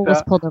the wool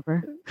was pulled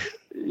over.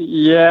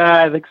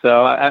 Yeah, I think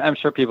so. I'm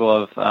sure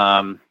people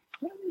have,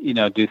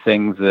 do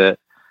things that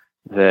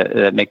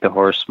make the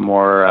horse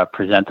more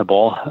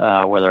presentable,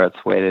 whether it's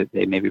the way that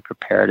they maybe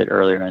prepared it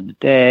earlier in the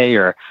day,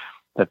 or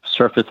the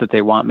surface that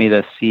they want me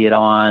to see it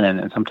on.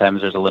 And sometimes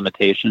there's a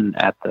limitation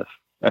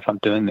if I'm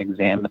doing the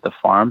exam at the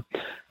farm,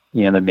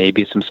 there may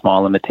be some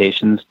small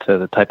limitations to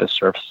the type of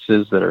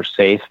surfaces that are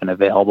safe and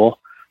available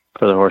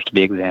for the horse to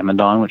be examined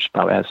on, which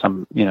probably has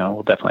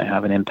will definitely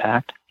have an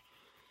impact.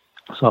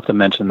 So I'll have to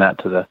mention that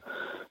to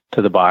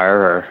the buyer,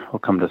 or we'll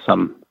come to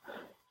some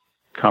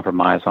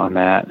compromise on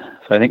that.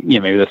 So I think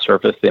maybe the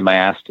surface they might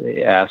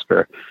ask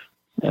for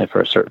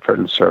a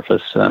certain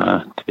surface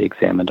to be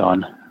examined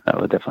on, that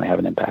would definitely have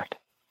an impact.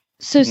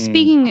 So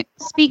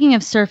speaking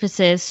of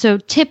surfaces, so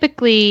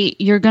typically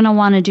you're going to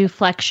want to do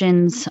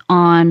flexions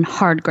on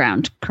hard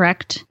ground,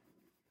 correct?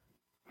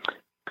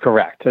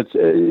 Correct. It's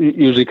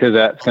usually because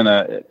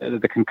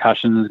the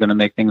concussion is going to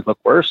make things look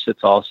worse.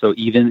 It's also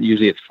even.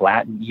 Usually it's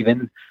flat and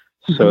even.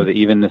 So the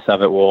evenness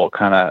of it will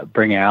kind of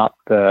bring out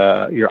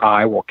your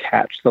eye will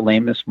catch the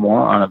lameness more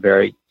on a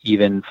very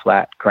even,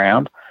 flat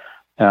ground.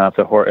 If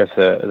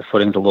the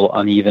footing's a little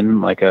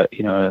uneven, like a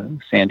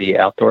sandy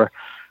outdoor,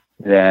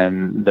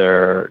 then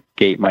their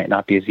gait might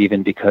not be as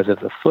even because of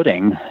the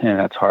footing, and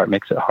that's hard. It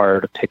makes it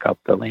harder to pick up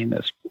the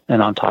lameness.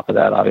 And on top of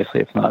that,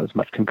 obviously, it's not as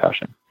much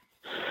concussion.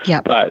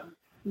 Yeah. But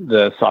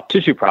the soft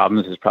tissue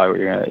problems is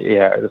probably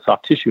the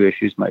soft tissue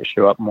issues might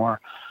show up more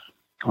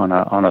on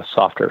a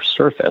softer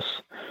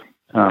surface.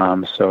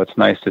 So it's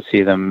nice to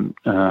see them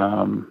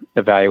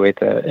evaluate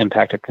the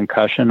impact of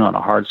concussion on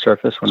a hard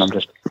surface when I'm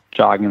just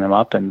jogging them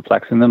up and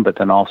flexing them, but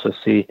then also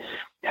see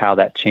how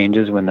that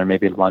changes when they're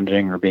maybe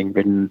lunging or being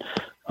ridden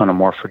on a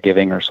more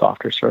forgiving or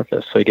softer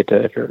surface. So you get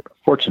to, if you're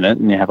fortunate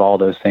and you have all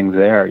those things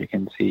there, you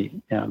can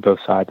see both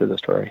sides of the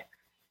story.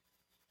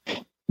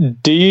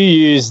 Do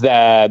you use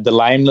the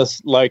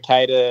lameness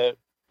locator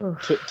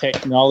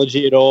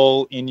technology at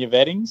all in your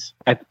vettings?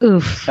 I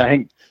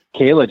think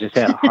Kayla just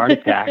had a heart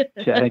attack.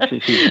 I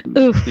think she's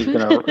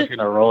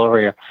gonna roll over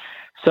here.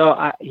 So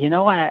I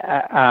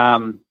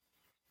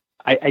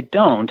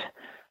don't.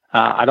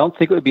 I don't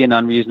think it would be an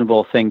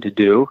unreasonable thing to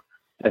do.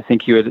 I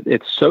think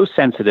it's so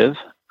sensitive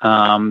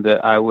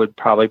that I would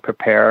probably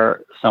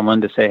prepare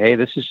someone to say, hey,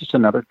 this is just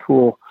another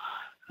tool.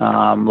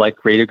 Like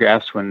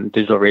radiographs, when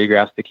digital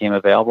radiographs became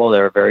available, they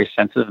were very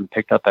sensitive and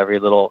picked up every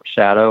little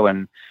shadow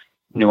and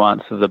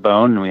nuance of the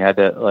bone, and we had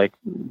to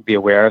be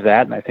aware of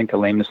that. And I think a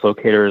lameness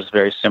locator is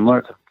very similar.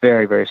 It's a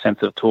very, very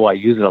sensitive tool. I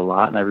use it a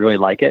lot, and I really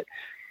like it.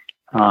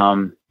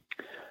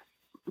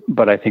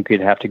 But I think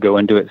we'd have to go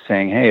into it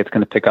saying, hey, it's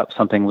going to pick up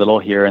something little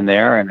here and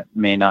there, and it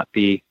may not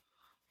be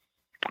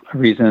a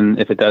reason.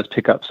 If it does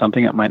pick up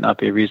something, it might not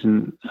be a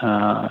reason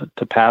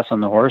to pass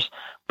on the horse,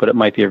 but it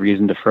might be a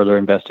reason to further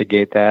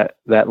investigate that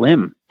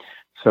limb.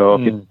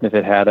 So if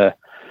it had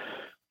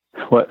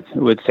what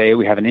would say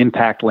we have an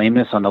impact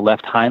lameness on the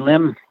left hind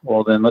limb,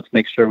 well, then let's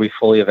make sure we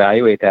fully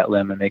evaluate that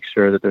limb and make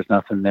sure that there's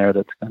nothing there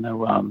that's going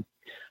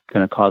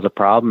to cause a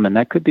problem. And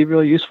that could be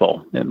really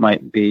useful. It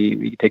might be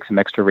you take some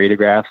extra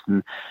radiographs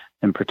and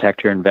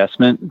protect your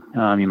investment.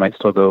 You might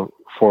still go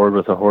forward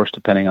with a horse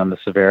depending on the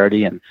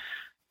severity and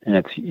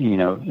its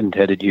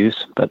intended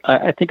use. But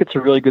I think it's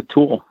a really good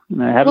tool.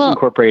 I haven't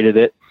incorporated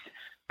it,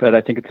 but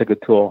I think it's a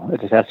good tool.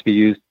 It just has to be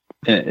used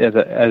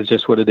as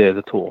just what it is,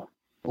 a tool.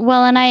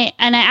 Well, and I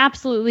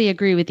absolutely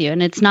agree with you.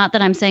 And it's not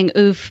that I'm saying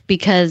oof,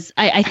 because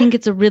I think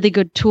it's a really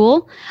good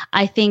tool.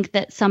 I think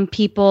that some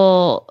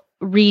people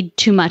read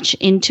too much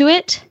into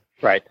it.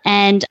 Right.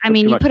 And I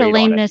mean, you put a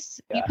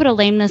lameness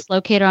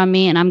locator on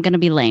me and I'm going to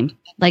be lame.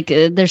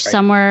 There's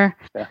somewhere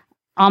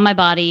on my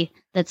body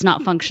that's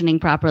not functioning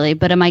properly,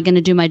 but am I going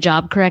to do my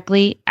job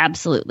correctly?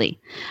 Absolutely.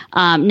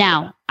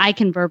 Now I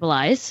can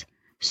verbalize.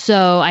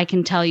 So I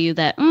can tell you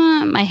that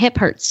my hip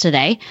hurts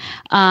today,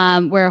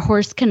 where a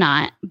horse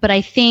cannot. But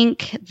I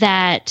think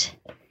that,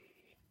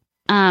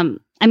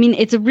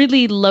 it's a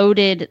really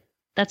loaded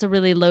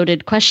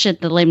question,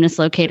 the lameness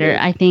locator.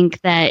 I think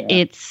that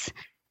it's,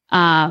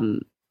 I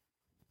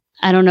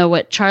don't know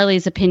what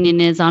Charlie's opinion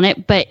is on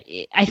it, but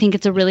I think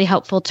it's a really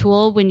helpful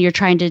tool when you're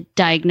trying to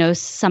diagnose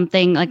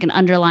something like an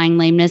underlying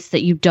lameness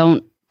that you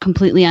don't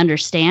completely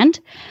understand.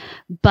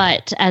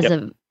 But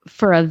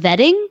for a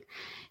vetting,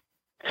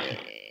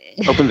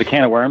 opens a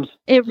can of worms.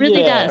 It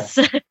really does.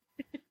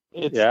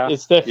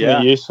 It's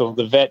definitely useful.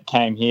 The vet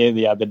came here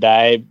the other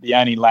day. The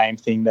only lame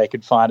thing they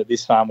could find at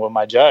this farm were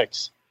my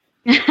jokes.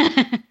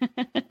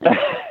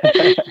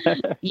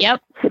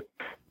 Yep.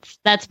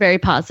 That's very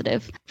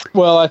positive.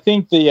 Well, I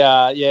think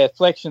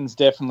flexions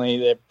definitely,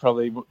 they're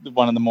probably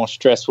one of the more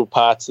stressful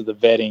parts of the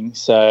vetting.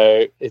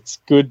 So it's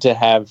good to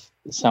have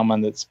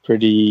someone that's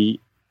pretty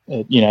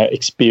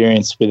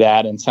experienced with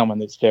that and someone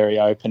that's very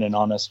open and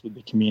honest with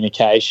the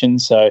communication.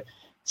 So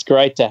it's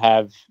great to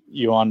have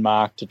you on,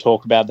 Mark, to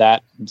talk about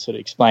that and sort of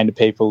explain to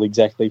people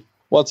exactly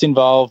what's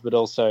involved, but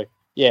also,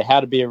 how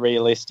to be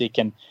realistic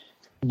and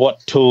what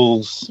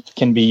tools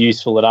can be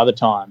useful at other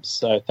times.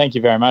 So thank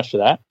you very much for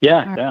that.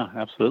 Yeah,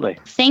 absolutely.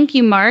 Thank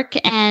you, Mark.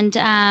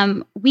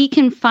 And we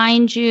can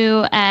find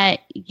you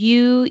at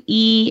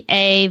ueavet.com,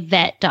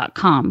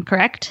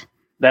 correct?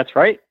 That's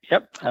right.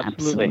 Yep,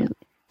 absolutely.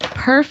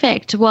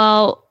 Perfect.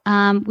 Well,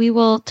 we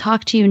will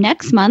talk to you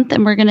next month,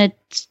 and we're going to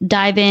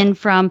dive in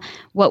from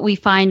what we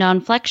find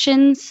on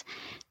flexions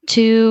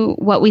to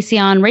what we see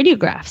on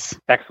radiographs.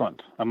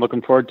 Excellent. I'm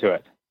looking forward to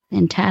it.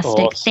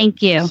 Fantastic. Awesome.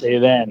 Thank you. See you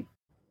then.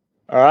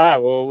 All right.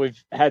 Well,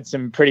 we've had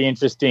some pretty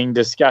interesting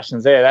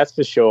discussions there, that's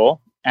for sure.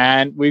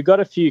 And we've got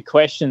a few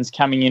questions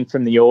coming in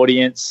from the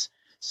audience.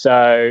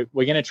 So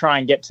we're going to try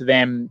and get to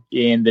them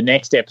in the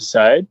next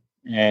episode.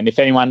 And if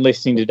anyone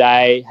listening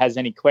today has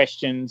any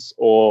questions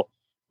or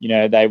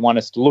they want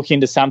us to look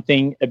into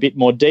something a bit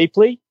more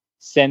deeply,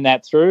 send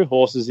that through.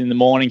 Horses in the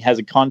Morning has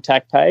a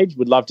contact page.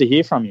 We'd love to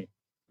hear from you.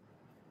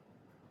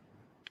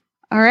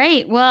 All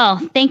right. Well,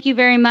 thank you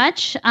very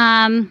much.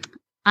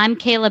 I'm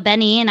Kayla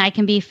Benny, and I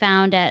can be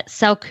found at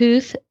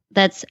Selcouth,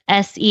 that's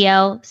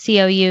SELCOUTH,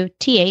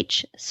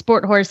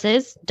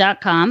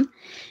 sporthorses.com.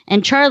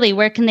 And Charlie,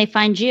 where can they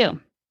find you?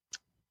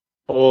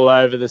 All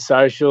over the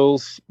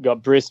socials.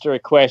 Got Bristol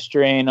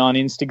Equestrian on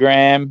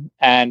Instagram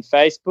and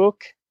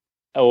Facebook.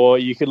 Or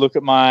you could look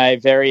at my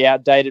very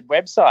outdated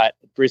website,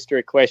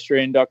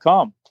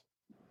 bristolequestrian.com.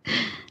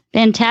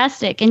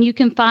 Fantastic. And you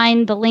can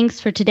find the links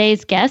for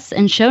today's guests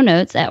and show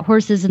notes at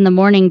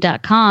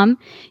horsesinthemorning.com.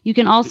 You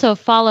can also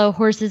follow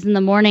Horses in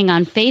the Morning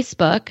on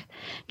Facebook.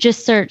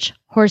 Just search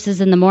Horses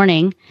in the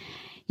Morning.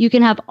 You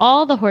can have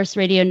all the Horse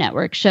Radio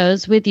Network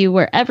shows with you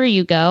wherever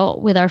you go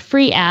with our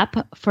free app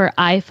for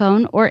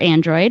iPhone or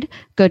Android.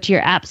 Go to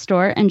your app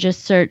store and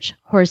just search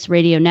Horse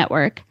Radio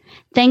Network.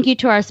 Thank you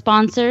to our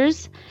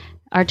sponsors,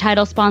 our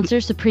title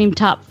sponsors, Supreme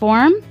Top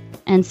Form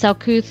and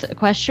Selkirk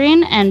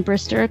Equestrian and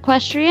Brister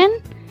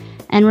Equestrian.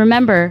 And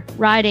remember,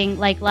 riding,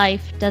 like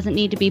life, doesn't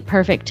need to be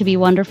perfect to be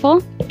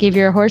wonderful. Give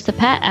your horse a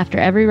pat after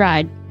every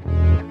ride.